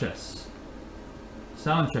sound chess.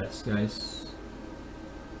 Sound chess, guys.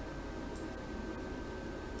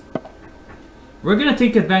 We're gonna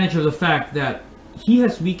take advantage of the fact that he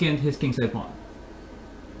has weakened his kingside pawn.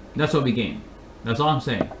 That's what we gain. That's all I'm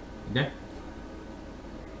saying. Okay?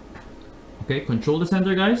 Okay, control the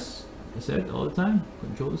center, guys. I said all the time.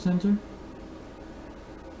 Control the center.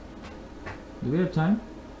 Do we have time?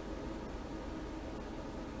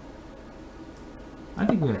 I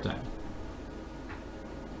think we have time.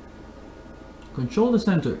 Control the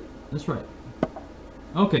center. That's right.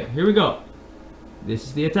 Okay, here we go. This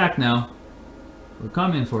is the attack now. We're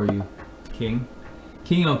coming for you, king.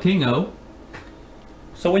 King-o, king-o.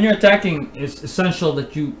 So when you're attacking, it's essential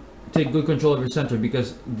that you take good control of your center,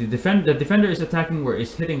 because the defender is attacking where?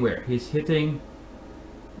 He's hitting where? He's hitting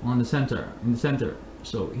on the center, in the center.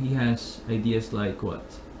 So he has ideas like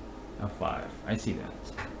what? F5. I see that.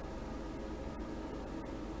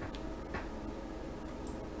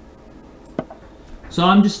 So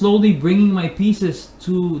I'm just slowly bringing my pieces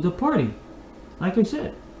to the party. Like I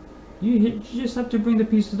said, you just have to bring the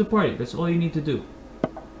piece to the party. That's all you need to do.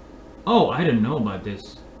 Oh, I didn't know about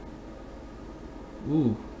this.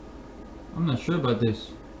 Ooh, I'm not sure about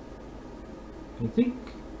this. I think...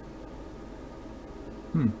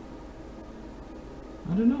 I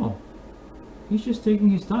don't know. He's just taking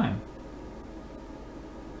his time.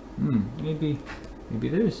 Maybe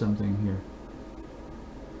there is something here.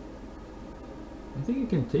 I think I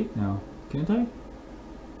can take now. Can't I?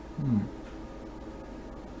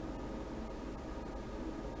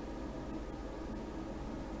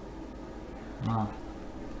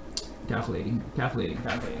 Calculating.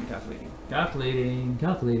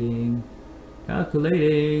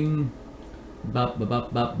 Bop, bop,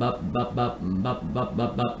 bop, bop, bop, bop, bop, bop, bop,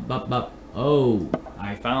 bop, bop, bop, bop. Oh,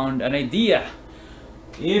 I found an idea.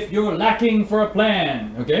 If you're lacking for a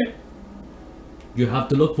plan, okay, you have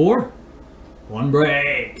to look for pawn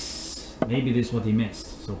breaks. Maybe this is what he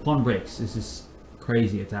missed. So pawn breaks. This is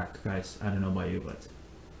crazy attack, guys. I don't know about you, but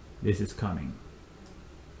this is coming.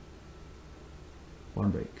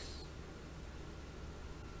 Pawn breaks.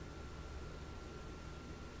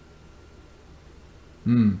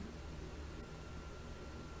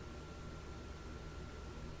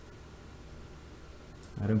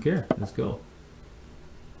 I don't care. Let's go.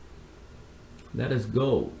 Let us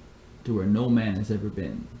go to where no man has ever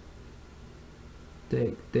been.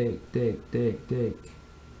 Take.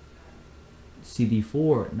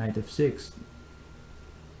 CD4, knight f6.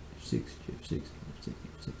 F6, G6, F6,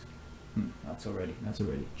 F6. That's already.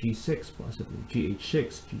 G6 possibly.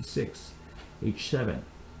 G6, G6, H7,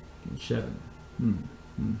 H7.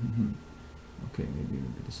 Okay, maybe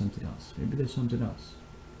there's something else. Maybe there's something else.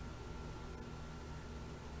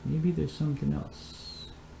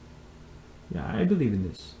 Yeah, I believe in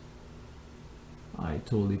this. I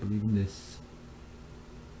totally believe in this.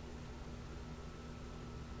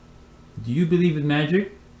 Do you believe in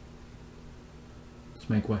magic? That's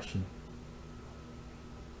my question.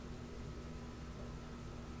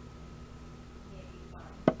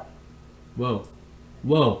 Whoa.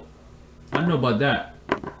 I don't know about that.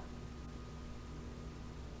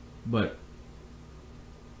 But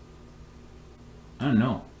I don't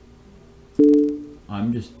know.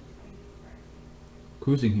 I'm just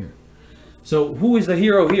cruising here. So who is the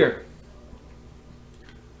hero here?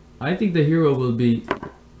 I think the hero will be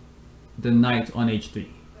the knight on h3.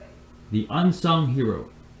 The unsung hero.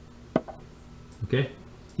 Okay?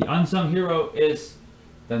 The unsung hero is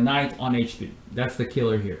the knight on h3. That's the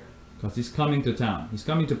killer here. Because he's coming to town. He's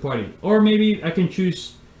coming to party. Or maybe I can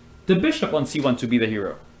choose the bishop on c1 to be the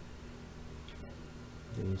hero.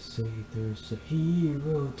 They say there's a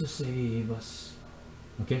hero to save us.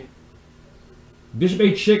 Okay? Bishop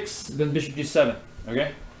h6, then bishop g7.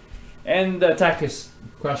 Okay? And the attack is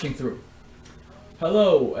crashing through.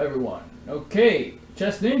 Hello, everyone. Okay,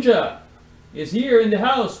 Chess Ninja is here in the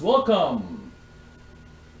house. Welcome.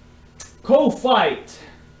 Co-fight.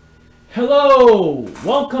 Hello.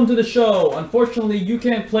 Welcome to the show. Unfortunately, you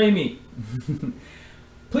can't play me.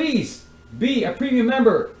 Please be a premium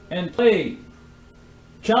member and play.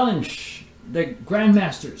 Challenge the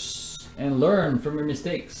grandmasters and learn from your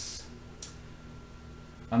mistakes.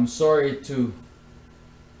 I'm sorry to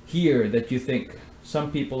hear that you think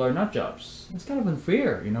some people are nut jobs. It's kind of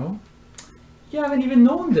unfair, you know. You haven't even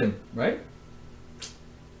known them, right?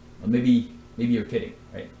 Or maybe you're kidding,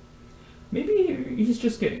 right? Maybe he's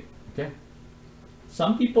just kidding, okay?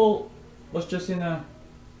 Some people was just in a,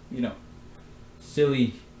 you know,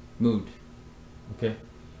 silly mood, okay?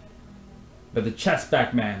 But the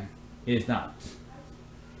Chess-Pacman is not.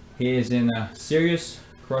 He is in a serious,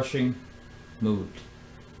 crushing mood.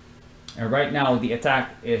 And right now, the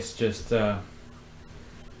attack is just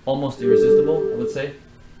almost irresistible, I would say.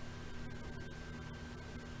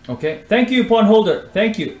 Okay, thank you, pawn holder.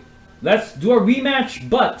 Thank you. Let's do a rematch,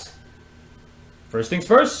 but first things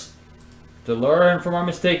first, to learn from our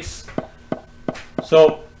mistakes.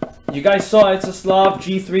 So, you guys saw it's a Slav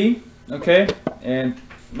G3, okay? And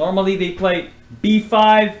normally they play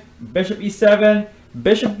B5, bishop E7,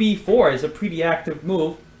 bishop B4 is a pretty active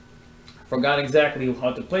move. forgot exactly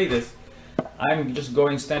how to play this. I'm just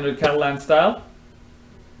going standard Catalan style.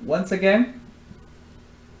 Once again.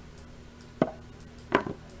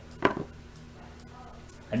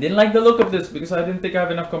 I didn't like the look of this because I didn't think I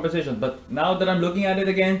have enough compensation. But now that I'm looking at it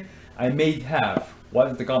again, I may have. What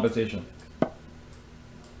is the compensation?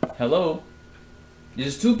 Hello? This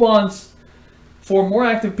is 2 pawns, 4 more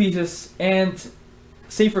active pieces, and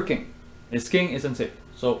safer king. This king isn't safe.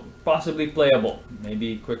 So possibly playable,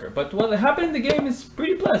 maybe quicker. But what happened in the game is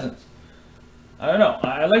pretty pleasant. I don't know.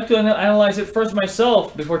 I like to analyze it first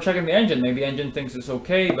myself before checking the engine. Maybe engine thinks it's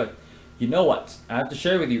okay, but you know what? I have to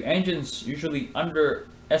share with you. Engines usually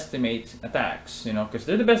underestimate attacks, you know, because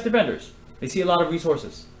they're the best defenders. They see a lot of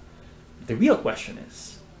resources. The real question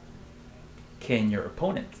is, can your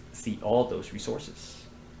opponent see all those resources?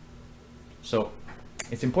 So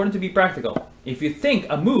it's important to be practical. If you think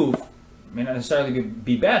a move may not necessarily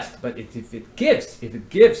be best, but if it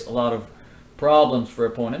gives a lot of problems for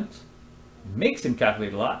opponent, makes him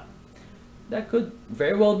calculate a lot, that could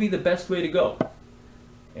very well be the best way to go.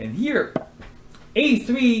 And here,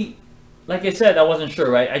 A3, like I said, I wasn't sure,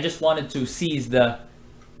 right? I just wanted to seize the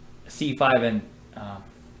C5 and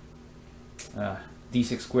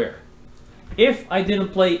D6 square. If I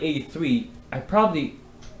didn't play A3,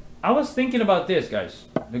 I was thinking about this, guys.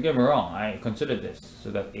 Don't get me wrong, I considered this, so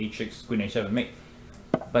that H6, Queen H7 mate.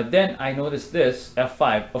 But then I noticed this,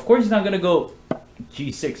 F5. Of course he's not going to go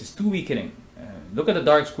G6, it's too weakening. Look at the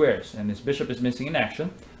dark squares, and this bishop is missing in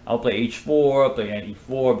action. I'll play H4, I'll play Knight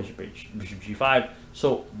E4, Bishop G5.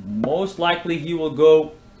 So most likely he will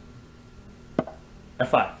go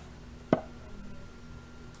F5.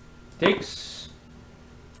 Takes.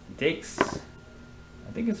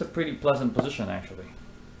 I think it's a pretty pleasant position actually.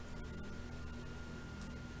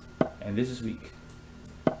 And this is weak.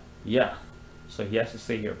 Yeah. So he has to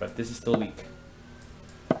stay here, but this is still weak.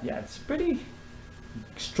 Yeah, it's pretty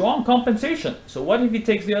strong compensation. So what if he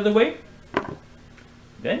takes the other way?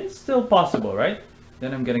 Then it's still possible, right?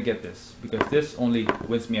 Then I'm gonna get this because this only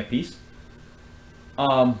wins me a piece.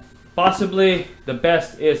 Possibly the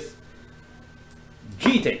best is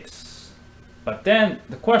G takes, but then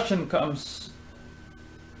the question comes: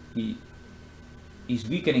 he's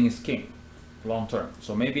weakening his king long term.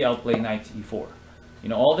 So maybe I'll play Knight E4. You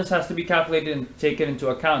know, all this has to be calculated and taken into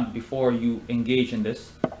account before you engage in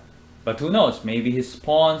this. But who knows? Maybe his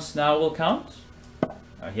pawns now will count.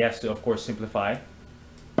 He has to, of course, simplify.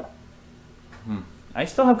 I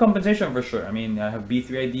still have compensation for sure. I mean, I have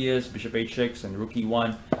B3 ideas, Bishop H6, and Rook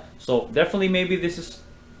E1. So definitely, maybe this is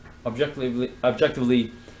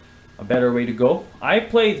objectively a better way to go. I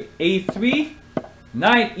played A3,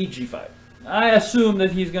 Knight EG5. I assume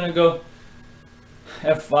that he's gonna go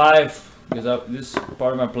F5 because this is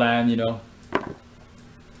part of my plan, you know.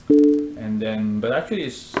 And then, but actually,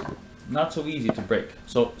 it's not so easy to break.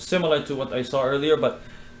 So similar to what I saw earlier, but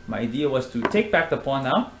my idea was to take back the pawn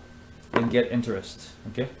now and get interest,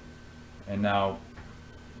 okay? And now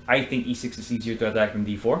I think E6 is easier to attack than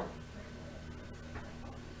D4.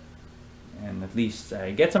 And at least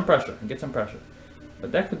I get some pressure,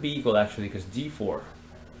 But that could be equal actually, because D4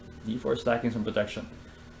 is stacking some protection.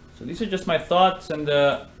 So these are just my thoughts, and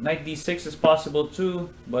Knight D6 is possible too,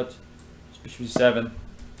 but Bishop C7,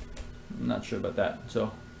 I'm not sure about that.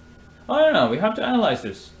 So I don't know. We have to analyze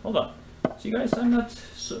this. Hold on. See, guys, I'm not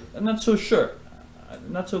so sure.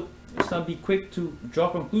 Let's not be quick to draw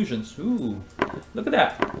conclusions. Ooh, look at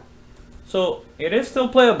that. So it is still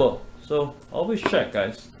playable. So always check,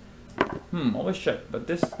 guys. Always check. But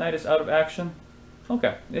this knight is out of action.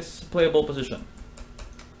 Okay, this is a playable position.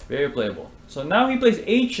 Very playable. So now he plays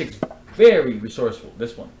H6. Very resourceful,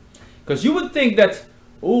 this one. Because you would think that,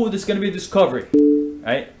 oh, this is going to be a discovery.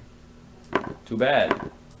 Right? Too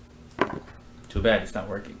bad. Too bad it's not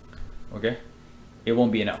working. Okay? It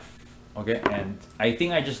won't be enough. Okay? And I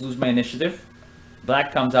think I just lose my initiative.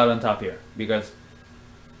 Black comes out on top here. Because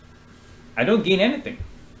I don't gain anything.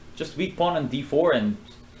 Just weak pawn on D4 and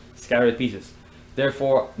scattered pieces.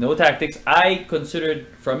 Therefore, no tactics. I considered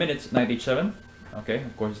for a minute Knight H7. Okay,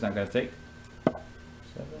 of course it's not going to take. 7.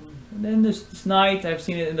 And then there's this knight. I've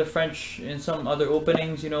seen it in the French, in some other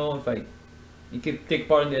openings, you know, you could take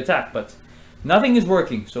part in the attack, but nothing is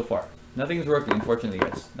working so far. Nothing is working, unfortunately,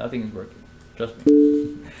 guys. Nothing is working. Trust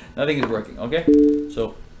me. Nothing is working, okay?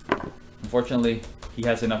 So, unfortunately, he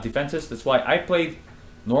has enough defenses. That's why I played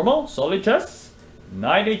normal, solid chess,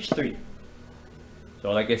 Knight H3.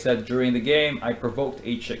 So, like I said, during the game, I provoked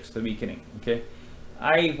H6, the weakening, okay?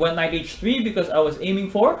 I went Knight H3 because I was aiming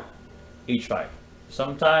for H5.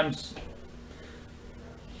 Sometime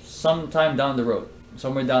down the road,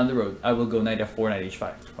 somewhere down the road, I will go Knight F4, Knight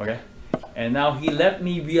H5, okay? And now he let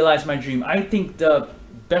me realize my dream. I think the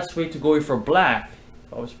best way to go for black,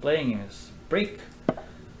 if I was playing, is break.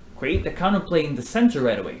 Create the counterplay in the center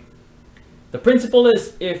right away. The principle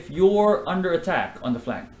is, if you're under attack on the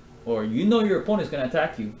flank, or you know your opponent is going to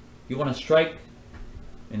attack you, you want to strike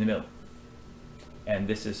in the middle. And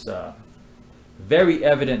this is very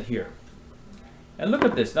evident here. And look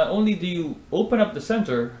at this. Not only do you open up the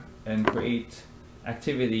center and create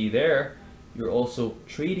activity there, you're also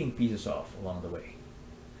trading pieces off along the way.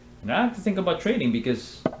 And I have to think about trading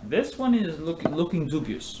because this one is looking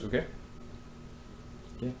dubious, okay?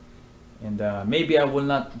 Okay. And maybe I will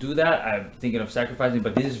not do that. I'm thinking of sacrificing,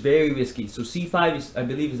 but this is very risky. So c5 is, I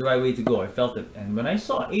believe, is the right way to go. I felt it. And when I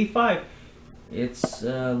saw a5, it's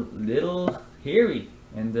a little hairy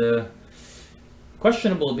and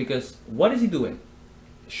questionable, because what is he doing?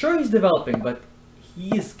 Sure, he's developing, but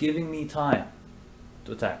he is giving me time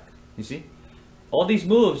to attack. You see? All these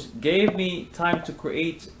moves gave me time to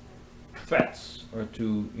create threats, or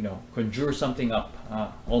to, you know, conjure something up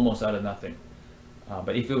almost out of nothing.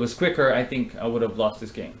 But if it was quicker, I think I would have lost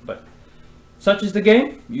this game. But such is the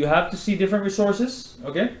game. You have to see different resources.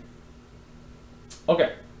 Okay?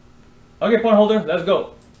 Okay. Okay, pawn holder, let's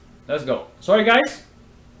go. Let's go. Sorry, guys.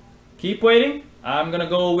 Keep waiting. I'm gonna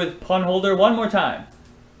go with pawn holder one more time.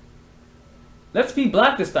 Let's be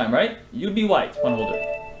black this time, right? You be white, pawn holder.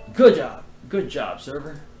 Good job. Good job,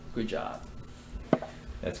 server. Good job.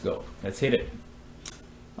 Let's go. Let's hit it.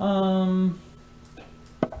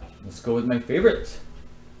 Let's go with my favorite.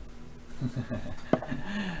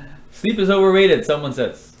 Sleep is overrated, someone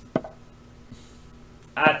says.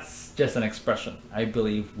 That's just an expression. I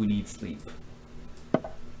believe we need sleep.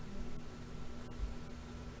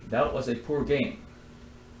 That was a poor game.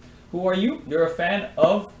 Who are you? You're a fan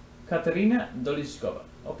of Katerina Doliskova.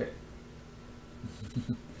 Okay.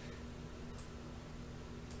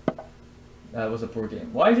 That was a poor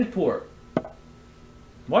game. Why is it poor?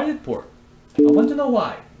 Why is it poor? I want to know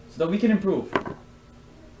why, so that we can improve. So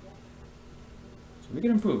we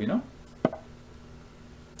can improve, you know?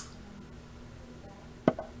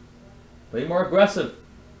 Play more aggressive.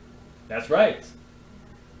 That's right.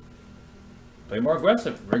 Play more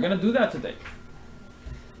aggressive. We're gonna do that today.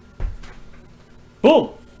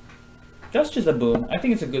 Boom! That's just a boom. I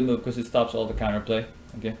think it's a good move because it stops all the counterplay.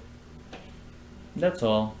 Okay. That's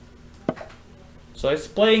all. So he's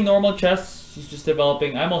playing normal chess. He's just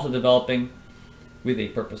developing. I'm also developing with a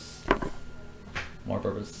purpose. More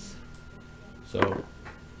purpose. So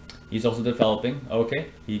he's also developing.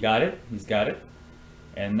 Okay, he got it. He's got it.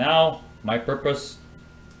 And now my purpose,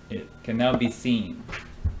 it can now be seen.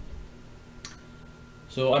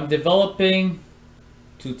 So I'm developing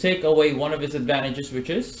to take away one of his advantages,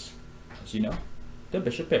 which is, as you know, the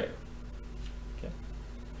bishop pair. Okay.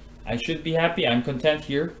 I should be happy. I'm content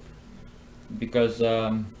here. Because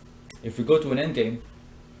if we go to an endgame,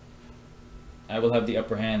 I will have the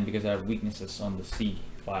upper hand because I have weaknesses on the C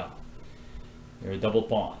file. There are double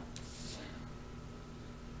pawns.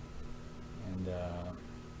 And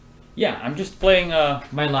yeah, I'm just playing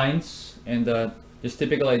my lines and just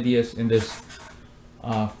typical ideas in this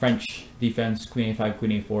French defense Queen A5,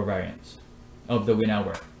 Queen A4 variants of the win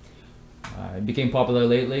hour. It became popular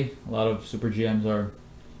lately. A lot of super GMs are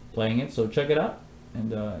playing it, so check it out.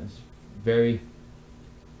 And it's very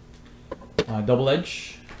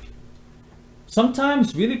double-edged.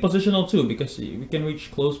 Sometimes really positional too, because we can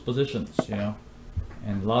reach close positions, you know,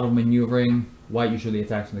 and a lot of maneuvering. White usually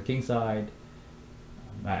attacks on the king side,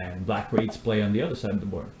 and black creates play on the other side of the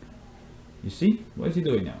board. You see, what is he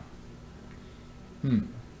doing now?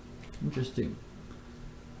 Interesting.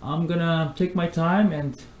 I'm gonna take my time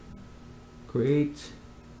and create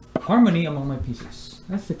harmony among my pieces.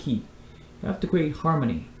 That's the key. You have to create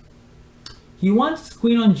harmony. He wants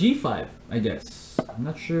queen on g5, I guess. I'm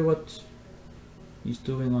not sure what he's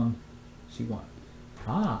doing on c1.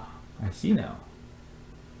 Ah, I see now.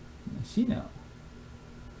 I see now.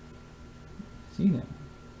 I see now.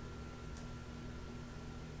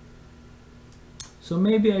 So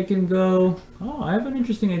maybe I can go. Oh, I have an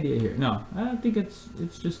interesting idea here. No, I think it's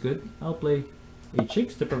just good. I'll play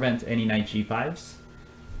h6 to prevent any knight g5's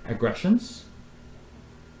aggressions.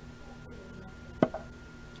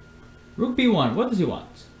 Rook b1, what does he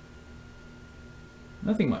want?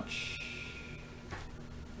 Nothing much.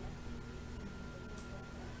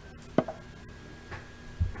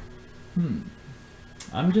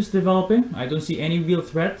 I'm just developing. I don't see any real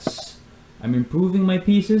threats. I'm improving my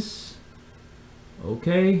pieces.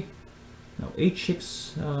 Okay. Now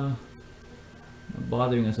h6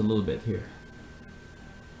 bothering us a little bit here.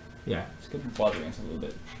 Yeah, it's gonna be bothering us a little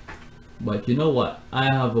bit. But you know what?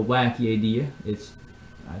 I have a wacky idea.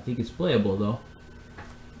 I think it's playable though.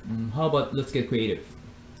 How about let's get creative?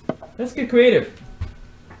 Let's get creative.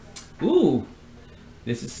 Ooh,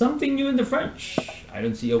 this is something new in the French. I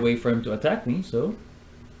don't see a way for him to attack me, so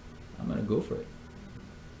I'm gonna go for it.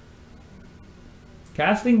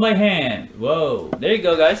 Casting by hand. Whoa, there you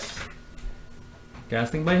go, guys.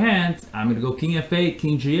 Casting by hand. I'm gonna go King F8,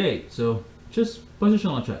 King G8. So just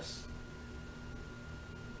positional chess.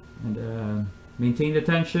 And maintain the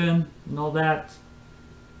tension and all that.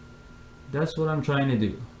 That's what I'm trying to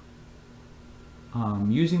do.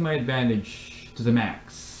 Using my advantage to the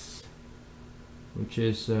max, which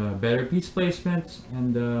is better piece placement,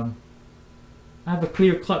 and I have a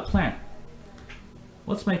clear-cut plan.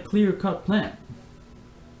 What's my clear-cut plan?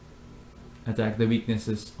 Attack the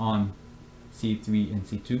weaknesses on C3 and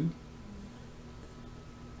C2.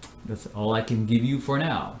 That's all I can give you for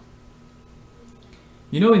now.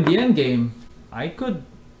 You know, in the end game, I could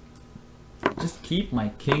just keep my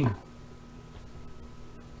king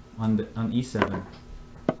on E7.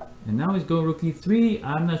 And now he's going rook E3.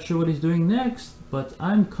 I'm not sure what he's doing next, but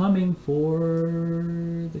I'm coming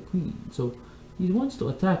for the queen. So he wants to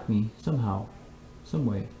attack me somehow, some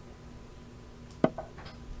way.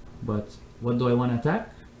 But what do I want to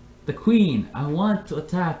attack? The queen. I want to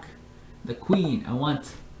attack the queen. I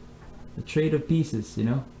want the trade of pieces, you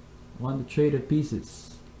know? I want the trade of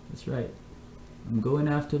pieces. That's right. I'm going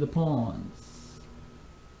after the pawns.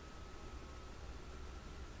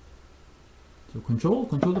 So control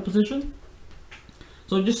the position.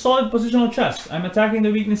 So just solid positional chess. I'm attacking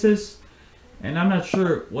the weaknesses, and I'm not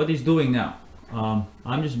sure what he's doing now.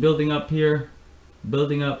 I'm just building up here,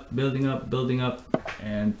 building up,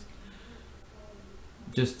 and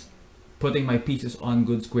just putting my pieces on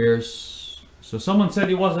good squares. So someone said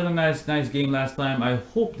it wasn't a nice game last time. I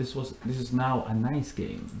hope this is now a nice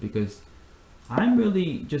game, because I'm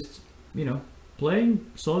really just, you know, playing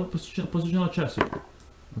solid positional chess here.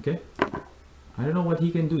 Okay. I don't know what he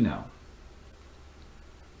can do now.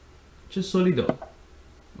 Just solido.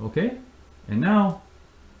 Okay? And now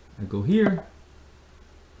I go here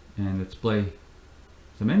and let's play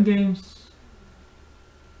some endgames.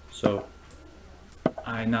 So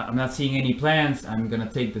I'm not seeing any plans. I'm gonna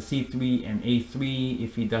take the C3 and A3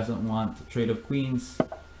 if he doesn't want to trade of queens.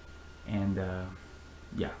 And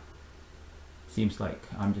yeah. Seems like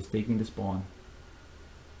I'm just taking this pawn.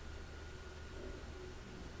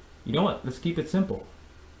 You know what? Let's keep it simple.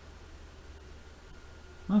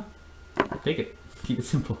 Huh? Take it. Keep it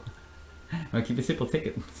simple. Keep it simple. Take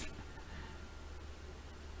it.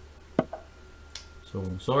 So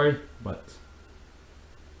sorry, but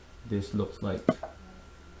this looks like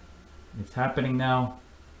it's happening now.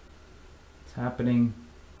 It's happening.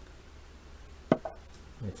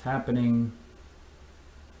 It's happening.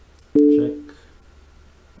 Check.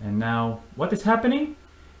 And now, what is happening?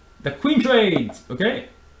 The queen trades. Okay.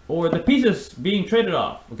 Or the pieces being traded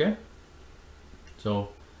off, okay? So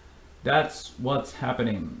that's what's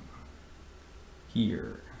happening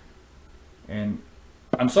here. And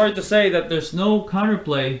I'm sorry to say that there's no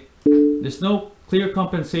counterplay, there's no clear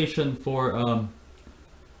compensation for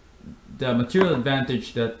the material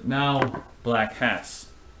advantage that now black has.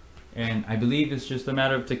 And I believe it's just a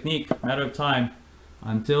matter of technique, matter of time,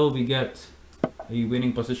 until we get a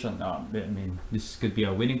winning position. I mean, this could be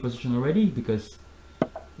a winning position already, because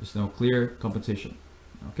there's no clear compensation.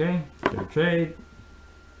 Okay, third trade.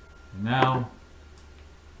 And now,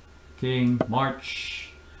 king,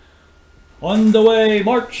 march. On the way,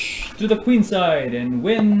 march to the queen side and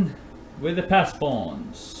win with the pass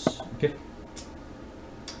pawns. Okay.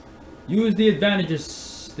 Use the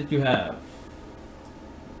advantages that you have.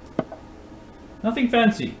 Nothing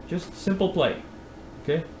fancy, just simple play.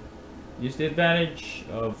 Okay. Use the advantage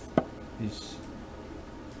of these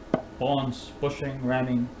pawns, pushing,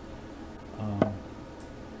 ramming.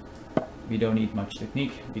 We don't need much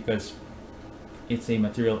technique because it's a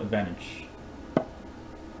material advantage.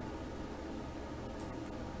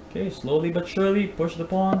 Okay, slowly but surely push the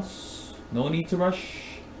pawns. No need to rush.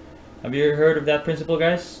 Have you heard of that principle,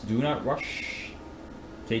 guys? Do not rush.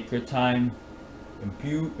 Take your time.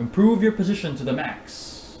 Improve your position to the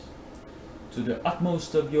max, to the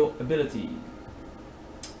utmost of your ability.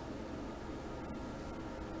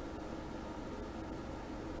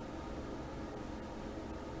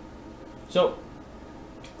 So,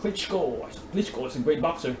 Klitschko is a great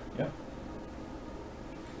boxer, yeah.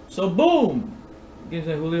 So boom, gives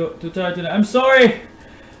a Julio too tired tonight. I'm sorry,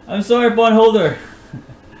 pawn holder.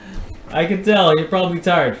 I can tell you're probably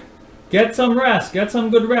tired. Get some rest, get some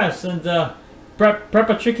good rest, and prep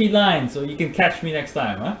a tricky line so you can catch me next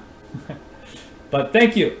time, huh? But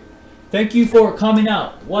thank you Thank you for coming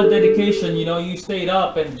out. What dedication, you know, you stayed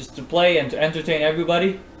up and just to play and to entertain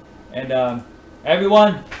everybody. And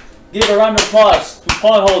everyone, give a round of applause to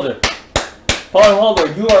Pawn Holder. Pawn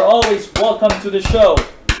Holder, you are always welcome to the show.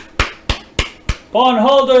 Pawn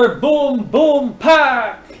Holder, boom, boom,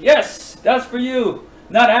 pack. Yes, that's for you.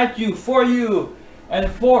 Not at you, for you.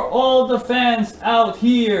 And for all the fans out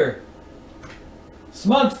here.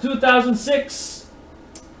 Smugs 2006.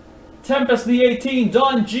 Tempest the 18,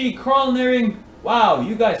 Don G, Krolnering. Wow,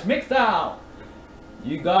 you guys mixed out.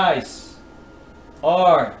 You guys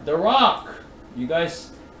are the rock. You guys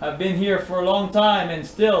have been here for a long time and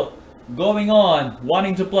still going on,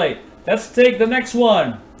 wanting to play. Let's take the next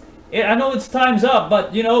one. I know it's time's up,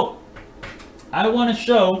 but you know, I want to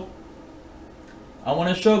show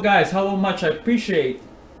guys how much I appreciate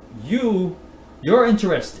your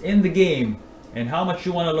interest in the game and how much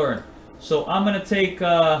you want to learn. So I'm gonna take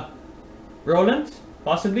Roland,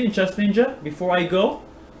 possibly in Chess Ninja, before I go.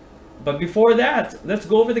 But before that, let's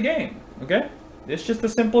go over the game, okay? It's just a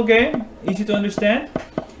simple game, easy to understand.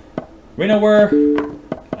 We know where,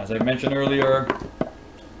 as I mentioned earlier,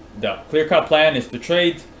 the clear-cut plan is to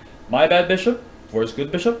trade my bad bishop for his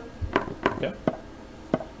good bishop, okay?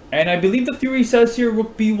 And I believe the theory says here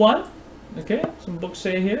rook b1, okay? Some books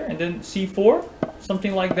say here, and then c4,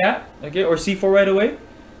 something like that, okay? Or c4 right away,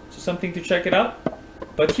 so something to check it out.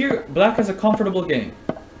 But here, black has a comfortable game.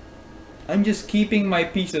 I'm just keeping my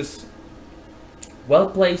pieces well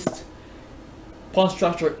placed, pawn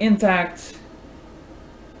structure intact,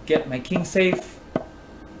 get my king safe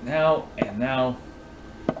now, and now,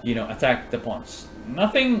 you know, attack the pawns.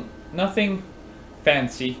 Nothing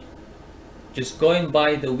fancy, just going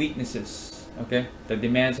by the weaknesses, okay, the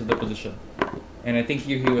demands of the position. And I think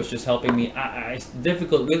here he was just helping me. It's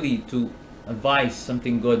difficult really to advise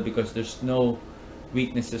something good because there's no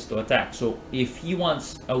weaknesses to attack. So if he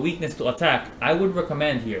wants a weakness to attack, I would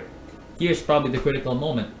recommend here's probably the critical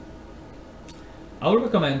moment. I would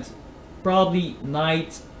recommend probably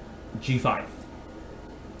knight g5.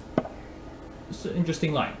 It's an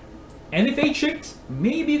interesting line. And if h6,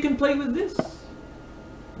 maybe you can play with this.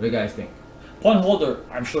 What do you guys think? Pawn Holder,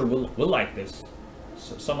 I'm sure will like this.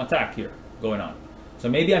 So some attack here going on. So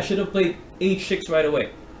maybe I should have played h6 right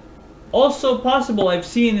away. Also possible, I've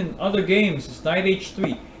seen in other games, is knight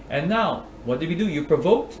h3. And now, what did you do? You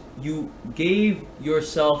provoked, you gave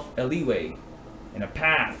yourself a leeway and a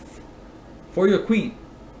path for your queen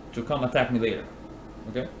to come attack me later.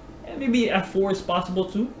 Okay? And maybe f4 is possible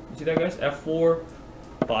too. You see that, guys? f4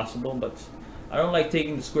 possible, but I don't like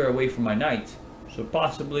taking the square away from my knight. So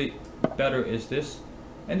possibly better is this.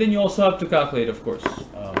 And then you also have to calculate, of course,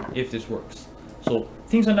 if this works. So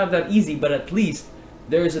things are not that easy, but at least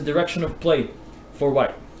there is a direction of play for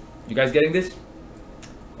white. You guys getting this?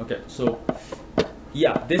 Okay, so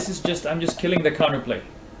yeah, this is just, I'm just killing the counterplay.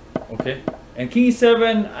 Okay, and king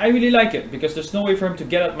e7, I really like it because there's no way for him to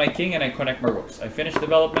get at my king and I connect my rooks. I finish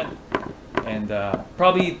development, and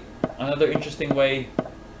probably another interesting way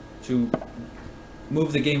to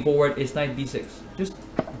move the game forward is knight b6. Just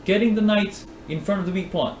getting the knight in front of the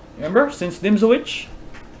weak pawn. Remember, since Nimzowitsch,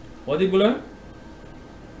 what did we learn?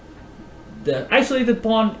 The isolated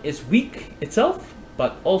pawn is weak itself,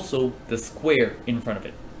 but also the square in front of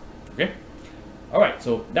it. Okay? Alright,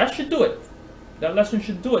 so that should do it. That lesson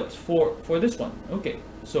should do it for this one. Okay,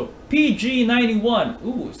 so PG91.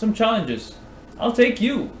 Ooh, some challenges. I'll take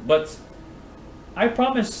you, but I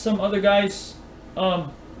promise some other guys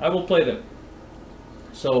I will play them.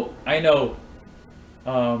 So I know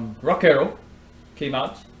Rockero came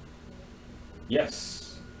out.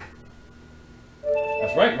 Yes.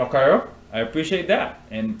 That's right, Rockero. I appreciate that.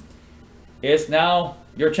 And it's now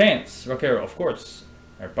your chance, Rockero, of course.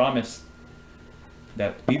 I promise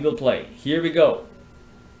that we will play. Here we go.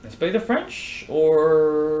 Let's play the French,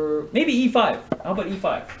 or maybe e5. How about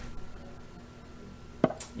e5?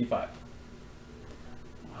 e5.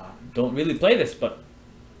 Don't really play this, but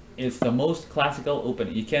it's the most classical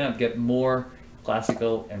opening. You cannot get more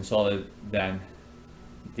classical and solid than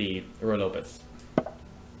the Ruy Lopez.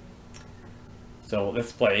 So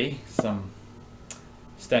let's play some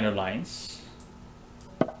standard lines.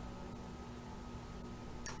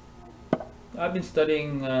 I've been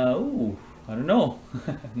studying, I don't know.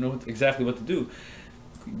 I don't know exactly what to do.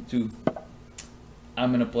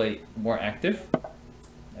 I'm gonna play more active,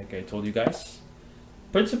 like I told you guys.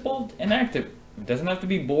 Principled and active. It doesn't have to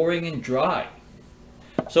be boring and dry.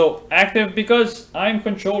 So active because I'm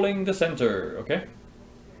controlling the center, okay?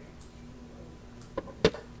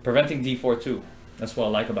 Preventing d4 too. That's what I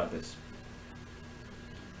like about this.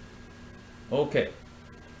 Okay.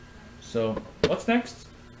 So what's next?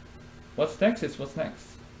 What's next? It's what's next.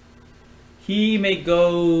 He may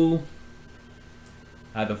go...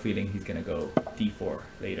 I have a feeling he's gonna go d4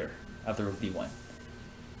 later, after rook d1.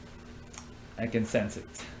 I can sense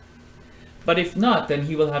it. But if not, then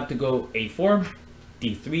he will have to go a4,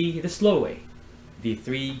 d3, the slow way.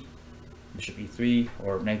 d3, bishop e3,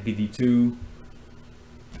 or knight bd2,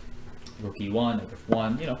 rook e1, knight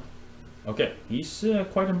f1, you know. Okay, he's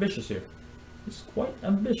quite ambitious here. He's quite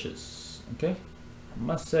ambitious, okay? I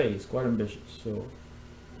must say, he's quite ambitious. So,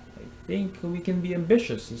 I think we can be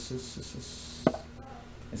ambitious.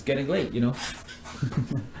 It's getting late, you know.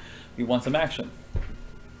 We want some action.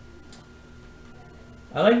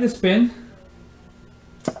 I like this spin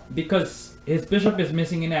because his bishop is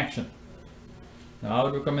missing in action. Now I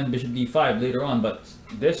would recommend bishop d5 later on, but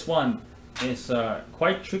this one is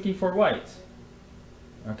quite tricky for white.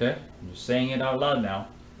 Okay, I'm just saying it out loud now,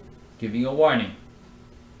 giving a warning.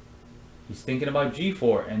 He's thinking about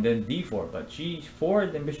g4 and then d4, but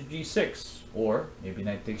g4 then bishop g6, or maybe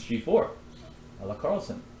knight takes g4, a la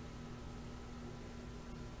Carlsen.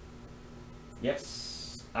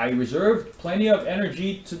 Yes, I reserved plenty of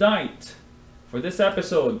energy tonight for this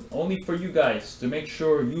episode, only for you guys, to make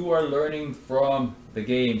sure you are learning from the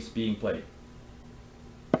games being played.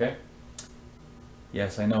 Okay?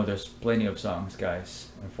 Yes, I know there's plenty of songs, guys.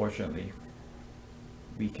 Unfortunately,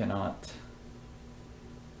 we cannot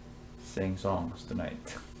sing songs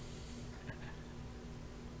tonight.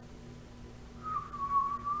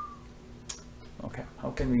 Okay,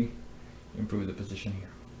 how can we improve the position here?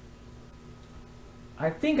 I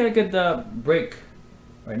think I could break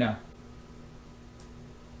right now.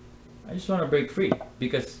 I just want to break free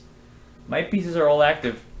because my pieces are all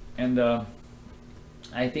active, and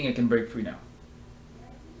I think I can break free now.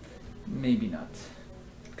 Maybe not,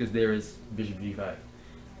 because there is bishop g5.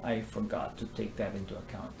 I forgot to take that into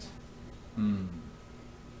account.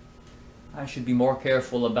 I should be more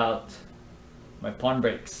careful about my pawn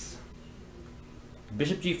breaks.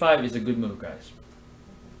 Bishop g5 is a good move, guys.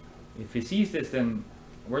 If he sees this, then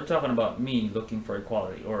we're talking about me looking for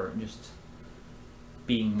equality, or just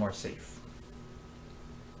being more safe.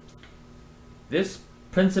 This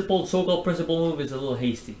principled, so-called principal move is a little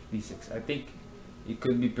hasty, d6. I think it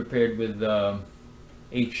could be prepared with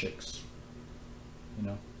h6, you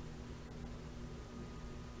know.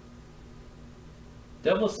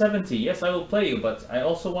 Devil 70, yes, I will play you, but I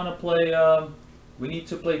also want to play, we need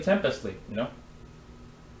to play Tempestly, you know.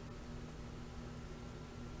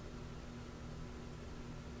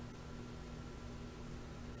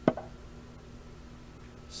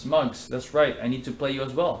 Smugs, that's right, I need to play you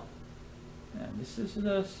as well. And this is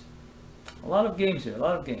a lot of games here, a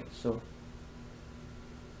lot of games, so.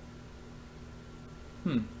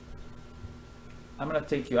 I'm gonna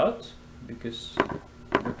take you out because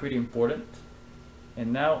you're pretty important.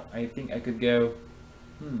 And now I think I could go,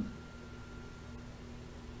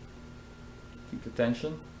 keep the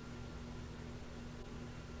tension.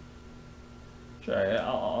 Sure,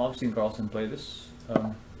 I've seen Carlsen play this,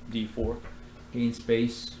 d4, gain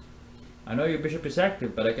space. I know your bishop is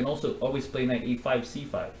active, but I can also always play knight e5,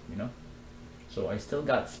 c5, you know? So I still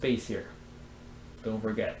got space here. Don't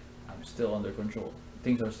forget, I'm still under control.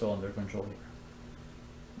 Things are still under control here.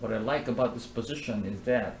 What I like about this position is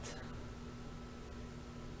that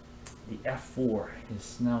the f4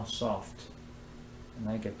 is now soft and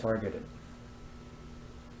I get targeted.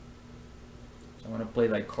 So I'm gonna play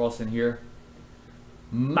like Carlsen here.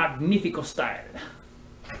 Magnifico style.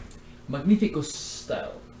 Magnifico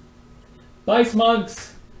style. Bye,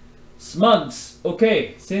 Smugs. Smugs,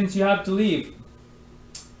 okay, since you have to leave,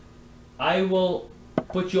 I will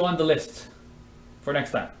put you on the list for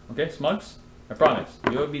next time. Okay, Smugs? I promise.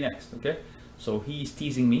 You'll be next, okay? So he's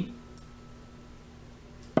teasing me.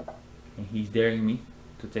 And he's daring me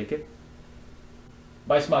to take it.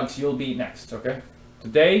 Bye, Smugs, you'll be next, okay?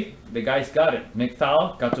 Today, the guys got it.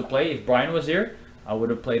 McFowle got to play. If Brian was here, I would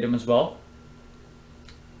have played him as well.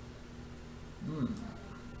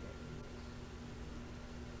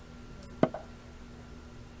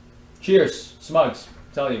 Cheers, Smugs,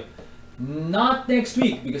 tell you. Not next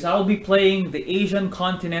week, because I'll be playing the Asian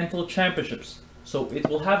Continental Championships. So it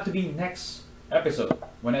will have to be next episode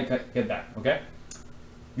when I get back, okay?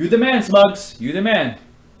 You the man, Smugs, you the man.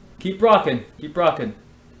 Keep rocking, keep rocking.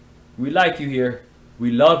 We like you here.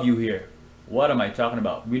 We love you here. What am I talking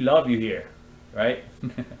about? We love you here, right?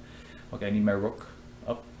 Okay, I need my rook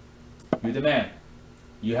up. You the man.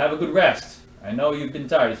 You have a good rest. I know you've been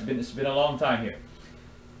tired. It's been a long time here.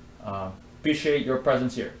 Appreciate your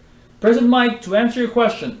presence here. President Mike, to answer your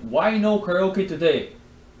question, why no karaoke today?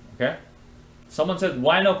 Okay? Someone said,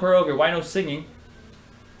 why no karaoke? Why no singing?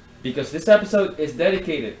 Because this episode is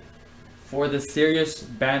dedicated for the serious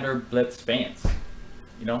Banter Blitz fans.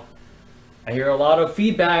 You know, I hear a lot of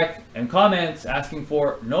feedback and comments asking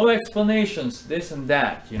for no explanations, this and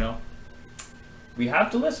that, you know. We have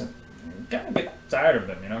to listen. Kind of get tired of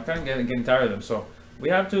them, you know, kind of getting tired of them. So we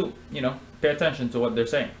have to, you know, pay attention to what they're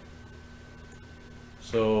saying.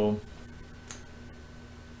 So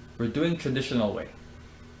we're doing traditional way.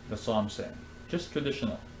 That's all I'm saying. Just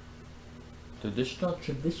traditional.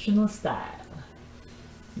 Traditional style.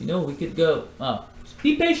 You know, we could go,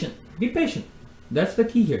 be patient. Be patient. That's the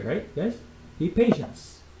key here, right, guys? Be patient.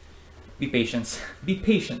 Be patient. Be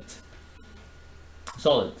patient.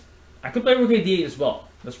 Solid. I could play rook d8 as well.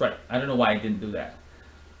 That's right. I don't know why I didn't do that.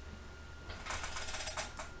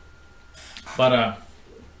 But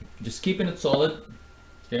just keeping it solid.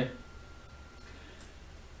 Okay.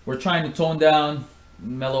 We're trying to tone down,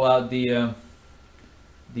 mellow out we're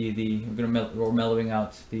mellowing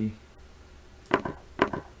out the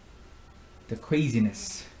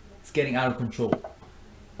craziness. It's getting out of control.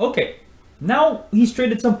 Okay. Now he's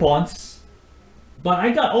traded some pawns, but I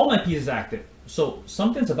got all my pieces active. So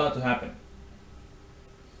something's about to happen.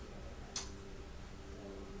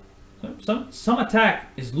 Some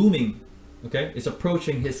attack is looming. Okay, it's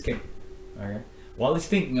approaching his king. Okay. While he's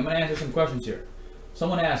thinking, I'm gonna answer some questions here.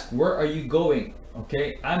 Someone asked, "Where are you going?"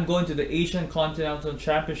 Okay, I'm going to the Asian Continental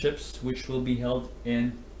Championships, which will be held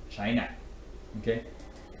in China. Okay,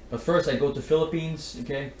 but first I go to Philippines.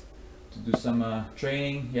 Okay, to do some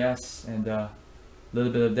training. Yes, and a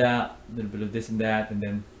little bit of that, a little bit of this and that, and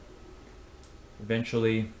then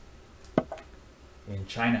eventually in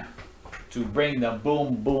China to bring the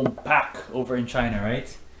boom boom pack over in China,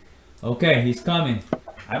 right? Okay, he's coming.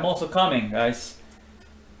 I'm also coming, guys.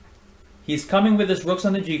 He's coming with his rooks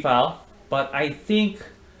on the G file, but I think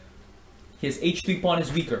his H3 pawn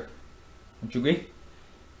is weaker. Don't you agree?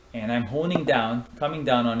 And I'm honing down, coming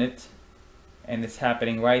down on it, and it's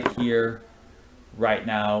happening right here, right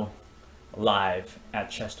now, live at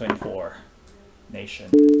Chess24 Nation.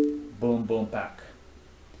 Boom boom pack.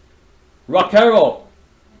 Rockero,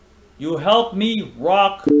 you helped me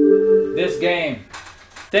rock this game.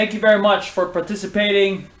 Thank you very much for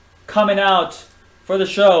participating, coming out for the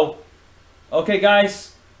show. Okay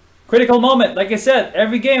guys, critical moment. Like I said,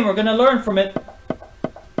 every game we're gonna learn from it.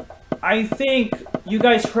 I think you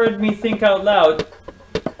guys heard me think out loud.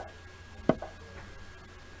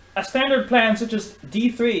 A standard plan such as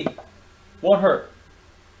D3 won't hurt.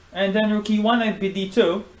 And then rook E1 might be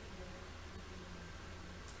D2.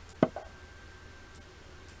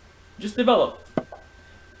 Just develop.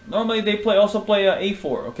 Normally they also play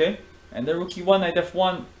A4, okay? And then rook E1, knight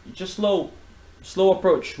F1, just slow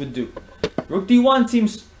approach would do. Rook D1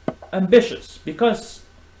 seems ambitious because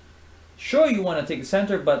sure you want to take the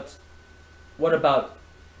center, but what about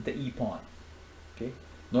the E pawn? Okay.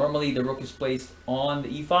 Normally the rook is placed on the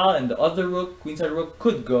E file, and the other rook, queenside rook,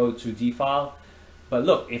 could go to D file. But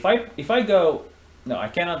look, if I go, no, I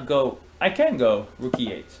cannot go. I can go rook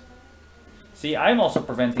E8. See, I'm also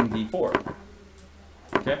preventing D4.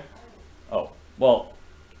 Okay. Oh well.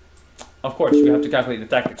 Of course, we have to calculate the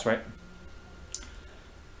tactics, right?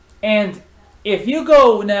 And if you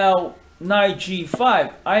go now knight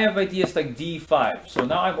G5, I have ideas like D5. So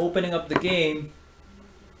now I'm opening up the game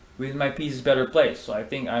with my pieces better placed. So I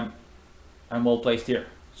think I'm well placed here.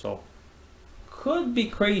 So could be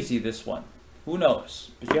crazy this one. Who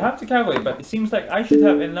knows? But you have to calculate. But it seems like I should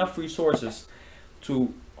have enough resources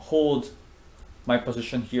to hold my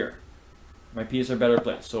position here. My pieces are better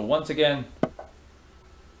placed. So once again,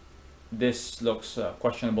 this looks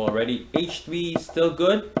questionable already. H3 still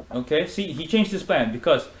good. Okay, see, he changed his plan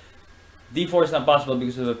because D4 is not possible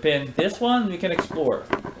because of the pin. This one we can explore.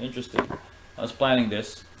 Interesting. I was planning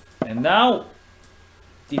this. And now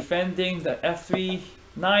defending the F3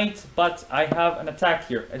 knight, but I have an attack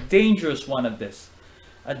here. A dangerous one at this.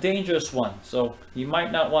 A dangerous one. So he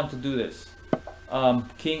might not want to do this.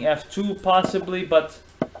 King F2 possibly, but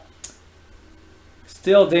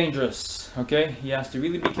still dangerous. Okay, he has to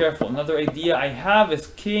really be careful. Another idea I have is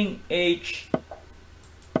King H8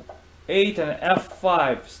 and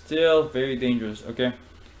F5. Still very dangerous. Okay,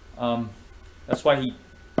 that's why he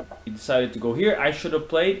decided to go here. I should have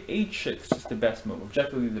played H6. It's the best move,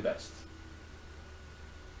 objectively the best.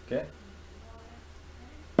 Okay,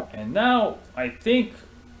 and now I think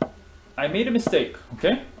I made a mistake.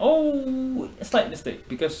 Okay, oh, a slight mistake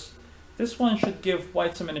because this one should give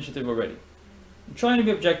white some initiative already. I'm trying to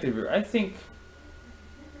be objective here. I think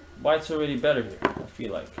white's already better here, I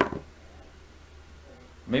feel like.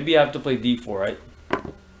 Maybe I have to play D4, right?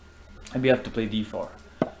 Maybe I have to play D4.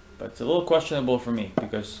 But it's a little questionable for me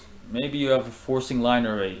because maybe you have a forcing line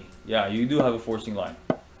already. Yeah, you do have a forcing line.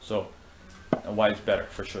 So white is better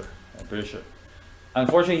for sure. I'm pretty sure.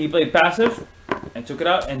 Unfortunately, he played passive and took it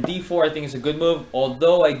out. And d4 I think is a good move.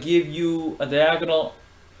 Although I give you a diagonal,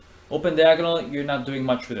 open diagonal, you're not doing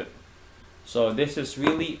much with it. So this is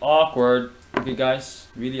really awkward. Okay, guys,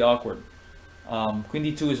 really awkward. Queen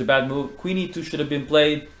d2 is a bad move. Queen e2 should have been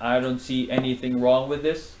played. I don't see anything wrong with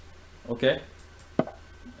this. Okay.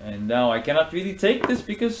 And now I cannot really take this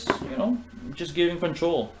because, you know, I'm just giving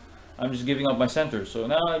control. I'm just giving up my center. So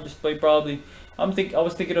now I just play probably, I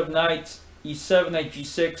was thinking of knight e7, knight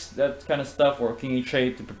g6, that kind of stuff, or king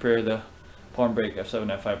h8 to prepare the pawn break, f7,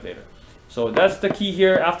 f5 later. So that's the key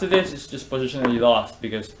here. After this, it's just positionally lost,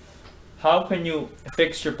 because how can you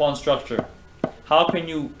fix your pawn structure? How can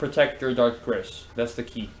you protect your dark squares? That's the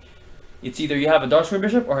key. It's either you have a dark square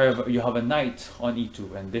bishop or you have a knight on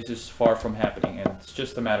e2, and this is far from happening, and it's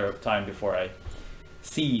just a matter of time before I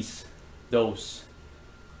seize those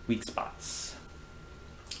weak spots.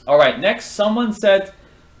 All right, next, someone said,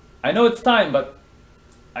 I know it's time, but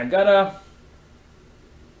I gotta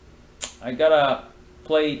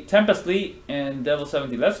play Tempest Lee and Devil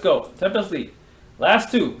 70. Let's go, Tempest Lee.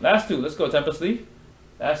 Last two. Let's go, Tempest Lee.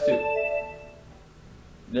 Last two.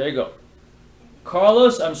 There you go.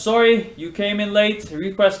 Carlos, I'm sorry you came in late. The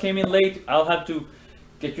request came in late. I'll have to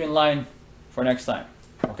get you in line for next time.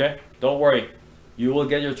 Okay? Don't worry. You will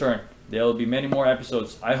get your turn. There will be many more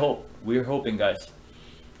episodes. I hope. We're hoping, guys.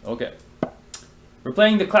 Okay. We're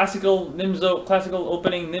playing the classical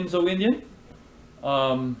opening Nimzo Indian.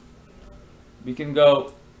 We can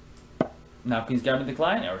go now Queen's Gambit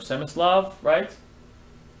Decline or Semislav, right?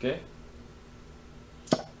 Okay.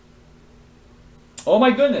 Oh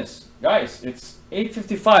my goodness, guys, it's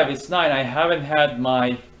 8:55, it's 9. I haven't had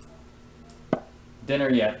my dinner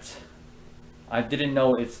yet. I didn't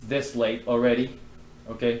know it's this late already.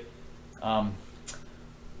 Okay. I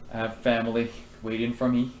have family waiting for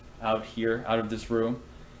me out here, out of this room,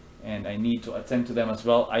 and I need to attend to them as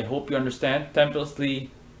well. I hope you understand. Tempest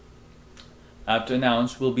Lee, I have to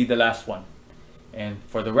announce, will be the last one. And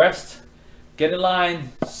for the rest, get in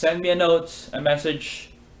line, send me a note, a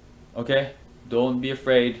message, okay? Don't be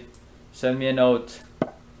afraid, send me a note,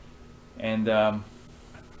 and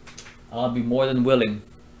I'll be more than willing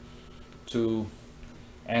to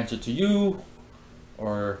answer to you,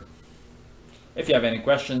 or if you have any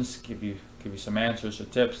questions, give you some answers or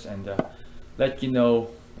tips, and let you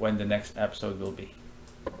know when the next episode will be.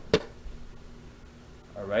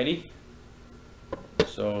 Alrighty,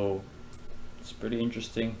 so it's pretty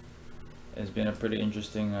interesting. It's been a pretty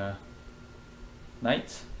interesting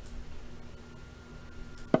night.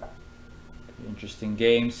 Interesting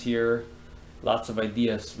games here, lots of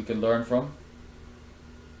ideas we can learn from.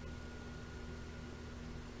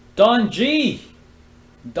 Don G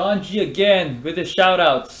again with his shout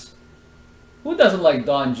outs. Who doesn't like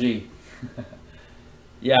Don G?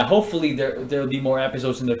 Yeah, hopefully there'll be more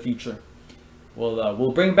episodes in the future.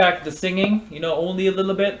 We'll bring back the singing, you know, only a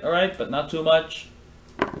little bit, all right, but not too much.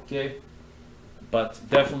 Okay, but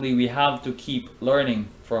definitely we have to keep learning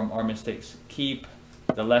from our mistakes, keep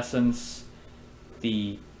the lessons,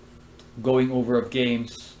 the going over of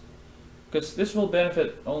games, because this will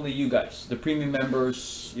benefit only you guys, the premium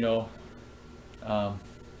members, you know,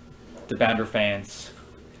 the Banter fans,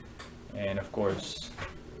 and of course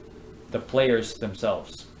the players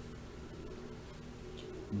themselves.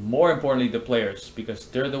 More importantly, the players, because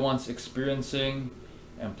they're the ones experiencing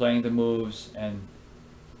and playing the moves and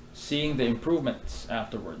seeing the improvements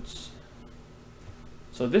afterwards.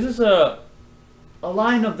 So this is a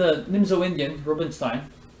line of the Nimzo Indian Rubinstein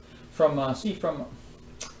from from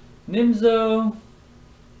Nimzo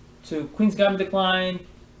to Queen's Gambit Decline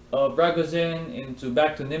of Ragozin into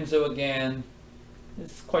back to Nimzo again.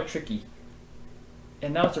 It's quite tricky.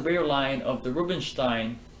 And now it's a rare line of the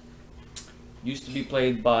Rubinstein, used to be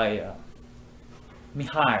played by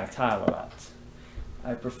Mikhail Talavat.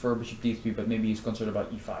 I prefer Bishop d3, but maybe he's concerned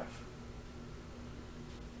about e5.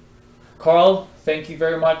 Carl, thank you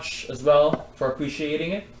very much as well for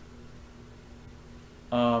appreciating it.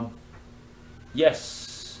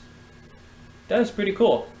 Yes, that is pretty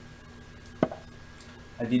cool.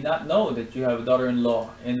 I did not know that you have a daughter-in-law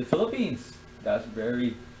in the Philippines. That's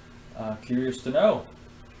very curious to know.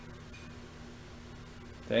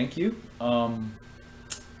 Thank you.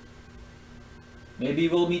 Maybe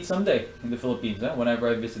we'll meet someday in the Philippines, whenever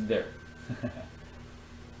I visit there.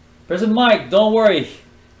 President Mike, don't worry.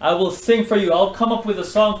 I will sing for you. I'll come up with a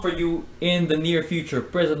song for you in the near future.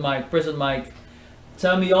 President Mike,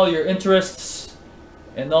 tell me all your interests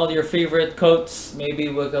and all your favorite quotes. Maybe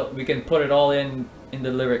we can put it all in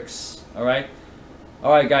the lyrics. Alright?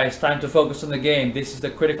 Alright guys, time to focus on the game. This is the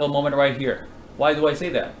critical moment right here. Why do I say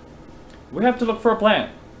that? we have to look for a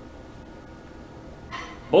plan.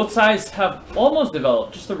 Both sides have almost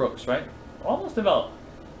developed, just the rooks, right? Almost developed.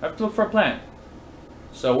 I have to look for a plan.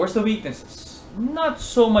 So where's the weaknesses? Not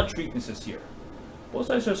so much weaknesses here. Both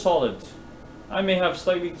sides are solid. I may have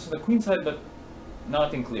slight weakness on the queen side, but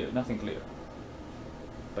nothing clear, nothing clear.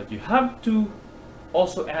 But you have to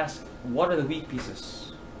also ask, what are the weak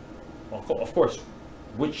pieces? Well, of course,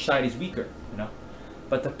 which side is weaker, you know?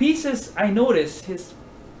 But the pieces, I notice, his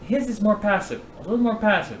is more passive, a little more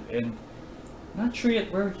passive, and not sure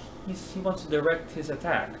yet where he wants to direct his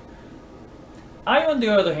attack. I, on the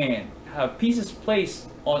other hand, have pieces placed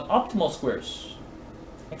on optimal squares,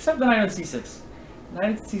 except the knight on c6.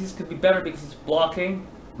 Knight on c6 could be better because it's blocking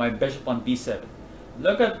my bishop on b7.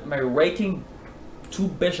 Look at my raking two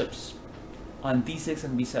bishops on d6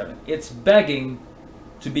 and b7. It's begging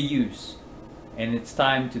to be used, and it's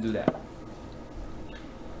time to do that.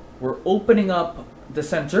 We're opening up the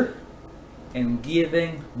center and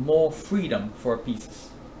giving more freedom for pieces.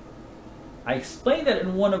 I explained that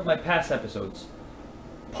in one of my past episodes.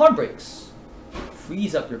 Pawn breaks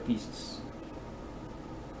frees up your pieces,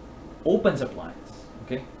 opens up lines,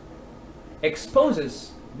 okay?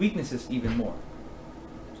 Exposes weaknesses even more.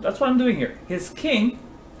 So that's what I'm doing here. His king,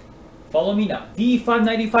 follow me now. d5,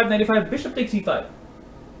 knight e5, knight e5, bishop takes e5.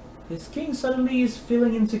 His king suddenly is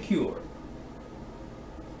feeling insecure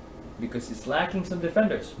because he's lacking some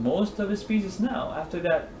defenders. Most of his pieces now, after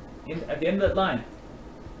that, at the end of that line,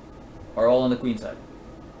 are all on the queen side,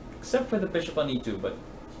 except for the bishop on e2. But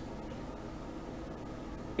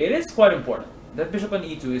it is quite important. That bishop on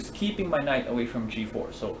e2 is keeping my knight away from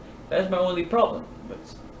g4, so that's my only problem. But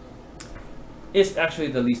it's actually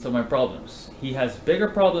the least of my problems. He has bigger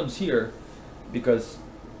problems here because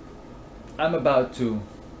I'm about to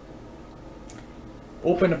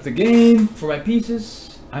open up the game for my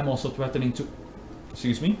pieces. I'm also threatening to,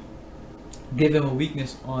 excuse me, give him a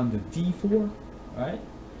weakness on the d4. Alright?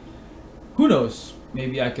 Who knows?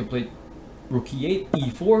 Maybe I can play rook e8,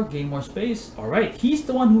 e4, gain more space. Alright, he's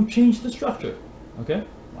the one who changed the structure. Okay?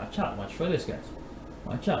 Watch out, watch for this, guys.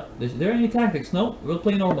 Watch out. Is there any tactics? No, we'll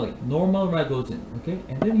play normally. Normal red goes in. Okay?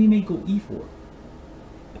 And then he may go e4.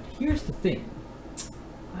 But here's the thing.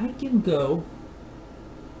 I can go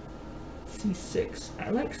c6. I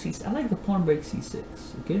like the pawn break c6,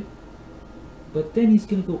 okay? But then he's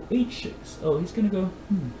gonna go h6. Oh, he's gonna go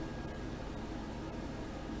You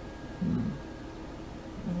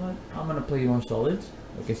know what? I'm gonna play more solid.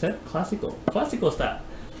 Like I said, classical style.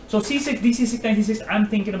 So c6, dc6, knight c6. I'm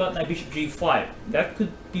thinking about knight bishop g5. That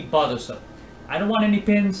could be bothersome. I don't want any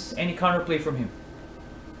pins, any counterplay from him.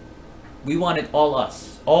 We want it all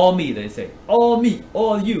us, all me. They say all me,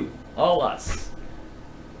 all you, all us.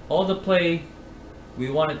 All the play, we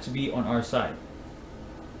want it to be on our side.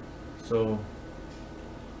 So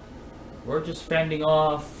we're just fending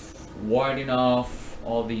off, warding off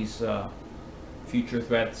all these future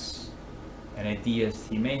threats and ideas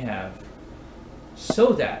he may have,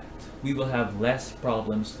 so that we will have less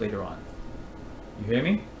problems later on. You hear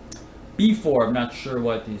me? b4, I'm not sure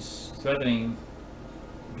what is threatening.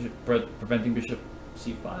 Preventing bishop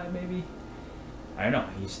c5 maybe? I don't know.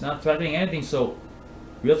 He's not threatening anything, so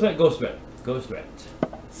real threat, ghost threat. Ghost threat.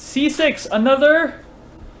 c6, another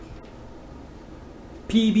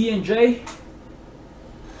PB&J.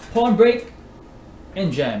 Pawn break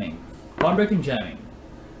and jamming. Pawn break and jamming.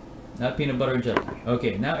 Not peanut butter and jelly.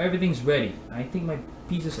 Okay, now everything's ready. I think my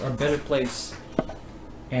pieces are better placed.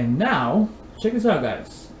 And now, check this out,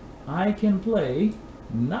 guys. I can play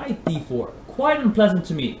knight d4. Quite unpleasant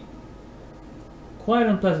to me. Quite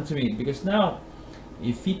unpleasant to me, because now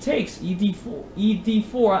if he takes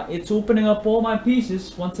e4, it's opening up all my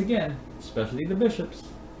pieces once again, especially the bishops.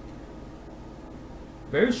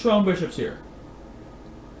 Very strong bishops here.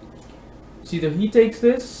 It's either he takes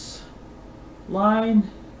this line,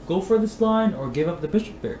 go for this line, or give up the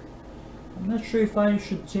bishop pair. I'm not sure if I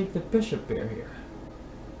should take the bishop pair here.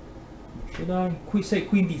 Should I? Say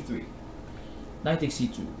queen d3. Knight takes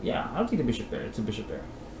c2. Yeah, I'll take the bishop pair. It's a bishop pair.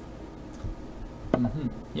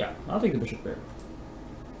 Yeah, I'll take the bishop pair.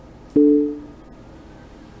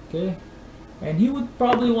 Okay, and he would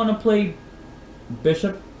probably want to play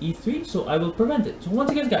bishop e3, so I will prevent it. So once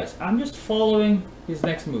again, guys, I'm just following his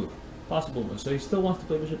next move, possible move. So he still wants to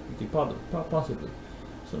play bishop e3, possibly.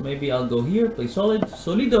 So maybe I'll go here, play solid,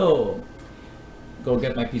 solido. Go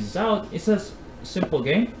get my pieces out. It's a simple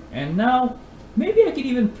game, and now maybe I can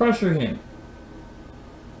even pressure him.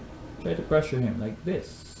 Try to pressure him like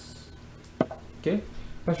this. Okay,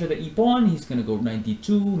 pressure the e pawn. He's gonna go knight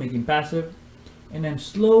d2, make him passive, and I'm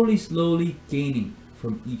slowly gaining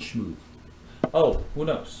from each move. Oh, who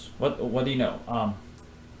knows? What do you know?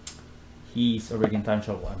 he's already in time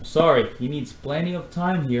trouble. I'm sorry, he needs plenty of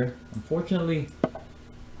time here. Unfortunately,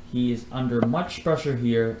 he is under much pressure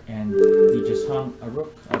here, and he just hung a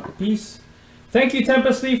rook out the piece. Thank you,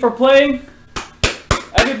 Tempestly, for playing.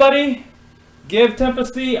 Everybody, give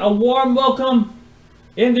Tempestly a warm welcome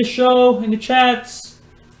in the show, in the chats,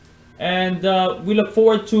 and we look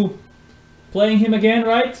forward to playing him again,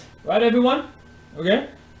 right? Right, everyone? Okay?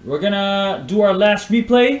 We're gonna do our last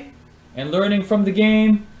replay and learning from the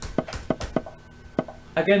game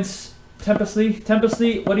against Tempestly.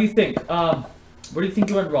 Tempestly, what do you think? Where do you think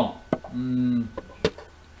you went wrong?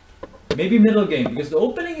 Maybe middle game, because the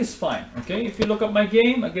opening is fine. Okay, if you look at my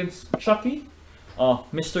game against Chucky,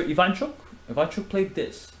 Mr. Ivanchuk played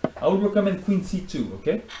this. I would recommend Queen C2,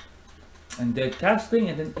 okay? And then castling,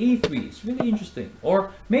 and then A3. It's really interesting.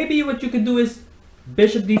 Or maybe what you could do is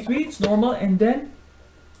Bishop D3, it's normal, and then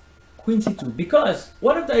Queen C2. Because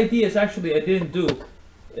one of the ideas actually I didn't do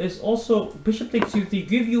is also Bishop takes C3,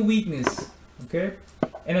 give you weakness, okay?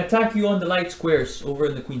 And attack you on the light squares over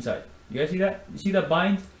in the queen side. You guys see that? You see that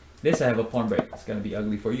bind? This I have a pawn break. It's gonna be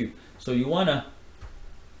ugly for you. So you wanna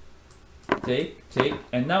take,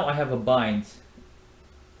 and now I have a bind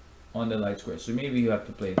on the light square. So maybe you have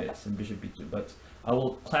to play this and Bishop B2. But I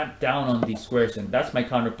will clamp down on these squares, and that's my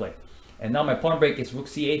counterplay. And now my pawn break is Rook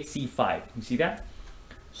C8, C5. You see that?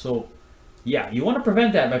 So yeah, you want to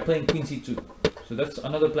prevent that by playing Queen C2. So that's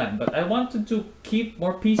another plan. But I wanted to keep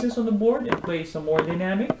more pieces on the board and play some more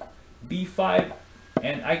dynamic. B5,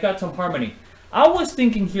 and I got some harmony. I was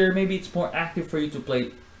thinking here, maybe it's more active for you to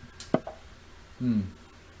play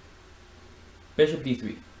Bishop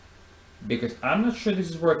D3. Because I'm not sure this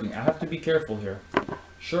is working. I have to be careful here.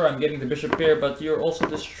 Sure, I'm getting the bishop pair, but you're also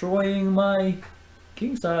destroying my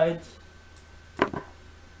king side.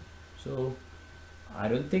 So I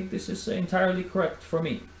don't think this is entirely correct for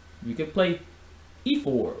me. You could play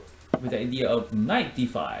E4 with the idea of knight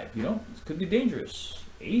D5, you know, it could be dangerous.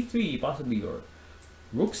 A3 possibly, or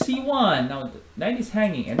Rook C1. Now the knight is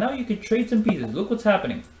hanging, and now you could trade some pieces. Look what's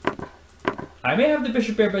happening. I may have the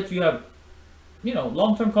bishop pair, but you have, you know,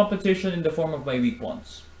 long-term competition in the form of my weak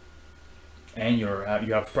pawns, and you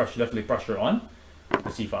have pressure, definitely pressure on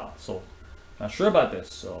the C file. So not sure about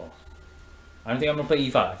this. So I don't think I'm gonna play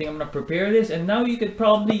E5. I think I'm gonna prepare this, and now you could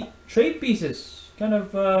probably trade pieces, kind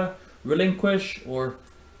of relinquish, or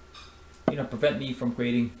you know, prevent me from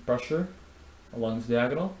creating pressure along this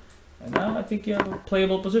diagonal. And now I think you have a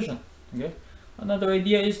playable position. Okay. Another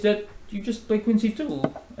idea is that you just play Queen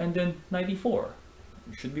C2 and then Knight E4.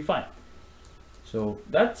 You should be fine. So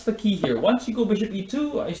that's the key here. Once you go Bishop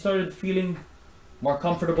E2, I started feeling more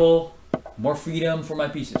comfortable, more freedom for my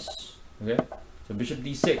pieces. Okay. So Bishop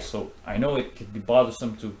D6. So I know it could be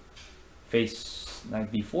bothersome to face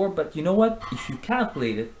Knight B4, but you know what? If you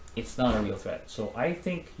calculate it, it's not a real threat. So I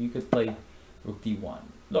think you could play Rook D1.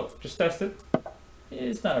 Look, just test it.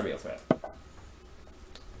 It's not a real threat.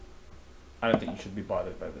 I don't think you should be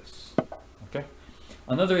bothered by this. Okay.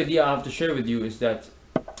 Another idea I have to share with you is that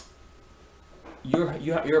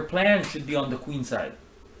your plan should be on the queen side.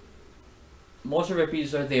 Most of your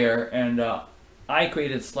pieces are there, and I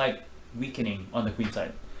created slight weakening on the queen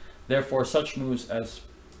side. Therefore, such moves as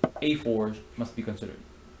A4 must be considered.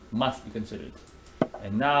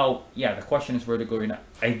 And now, yeah, the question is where to go your knight.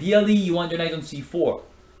 Ideally, you want your knight on C4.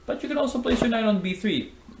 But you can also place your knight on B3.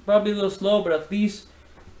 Probably a little slow, but at least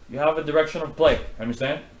you have a direction of play.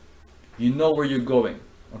 Understand? You know where you're going.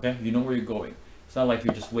 Okay? You know where you're going. It's not like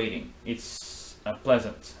you're just waiting. It's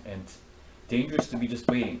pleasant and dangerous to be just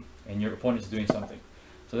waiting, and your opponent is doing something.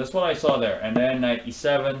 So that's what I saw there. And then knight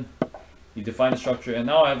E7, you define the structure, and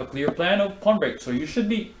now I have a clear plan of pawn break. So you should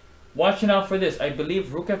be watching out for this. I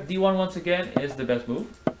believe Rook F-D1 once again is the best move.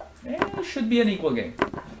 And it should be an equal game.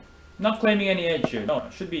 Not claiming any edge here. No,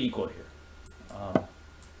 it should be equal here.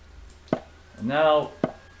 Now,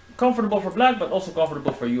 comfortable for black, but also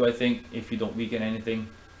comfortable for you, I think. If you don't weaken anything,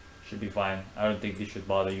 should be fine. I don't think this should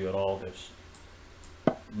bother you at all. There's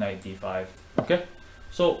knight D5. Okay?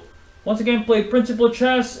 So, once again, play principal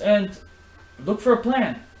chess and look for a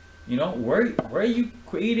plan. You know, where are you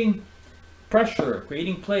creating pressure,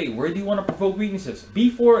 creating play? Where do you want to provoke weaknesses?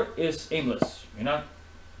 B4 is aimless. You're not,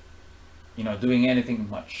 you know, doing anything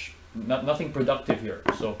much. Nothing productive here.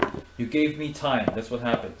 So you gave me time. That's what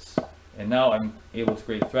happens. And now I'm able to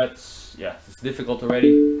create threats. Yeah, it's difficult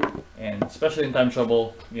already, and especially in time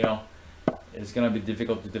trouble, you know, it's gonna be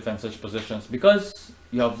difficult to defend such positions because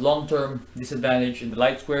you have long-term disadvantage in the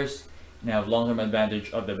light squares, and you have long-term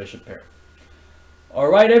advantage of the bishop pair. All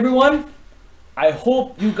right, everyone. I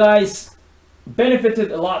hope you guys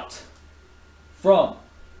benefited a lot from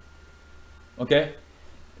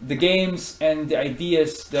the games and the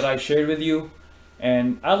ideas that I shared with you.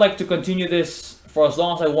 And I'd like to continue this for as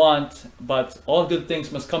long as I want, but all good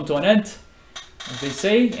things must come to an end, as they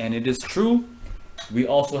say, and it is true. We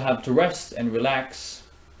also have to rest and relax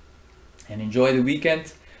and enjoy the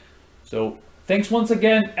weekend. So thanks once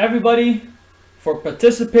again, everybody, for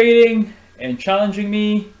participating and challenging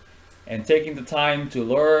me and taking the time to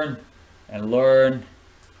learn and learn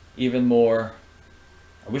even more.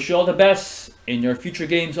 I wish you all the best in your future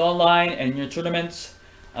games online and in your tournaments.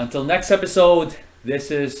 Until next episode,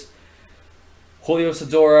 this is Julio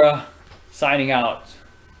Sadorra signing out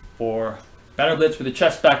for Banter Blitz with the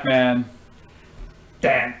Chess-Pacman.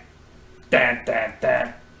 Dan, dan, dan,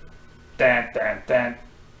 dan, dan, dan, dan,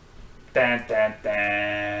 dan, dan,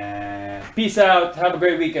 dan. Peace out. Have a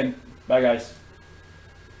great weekend. Bye, guys.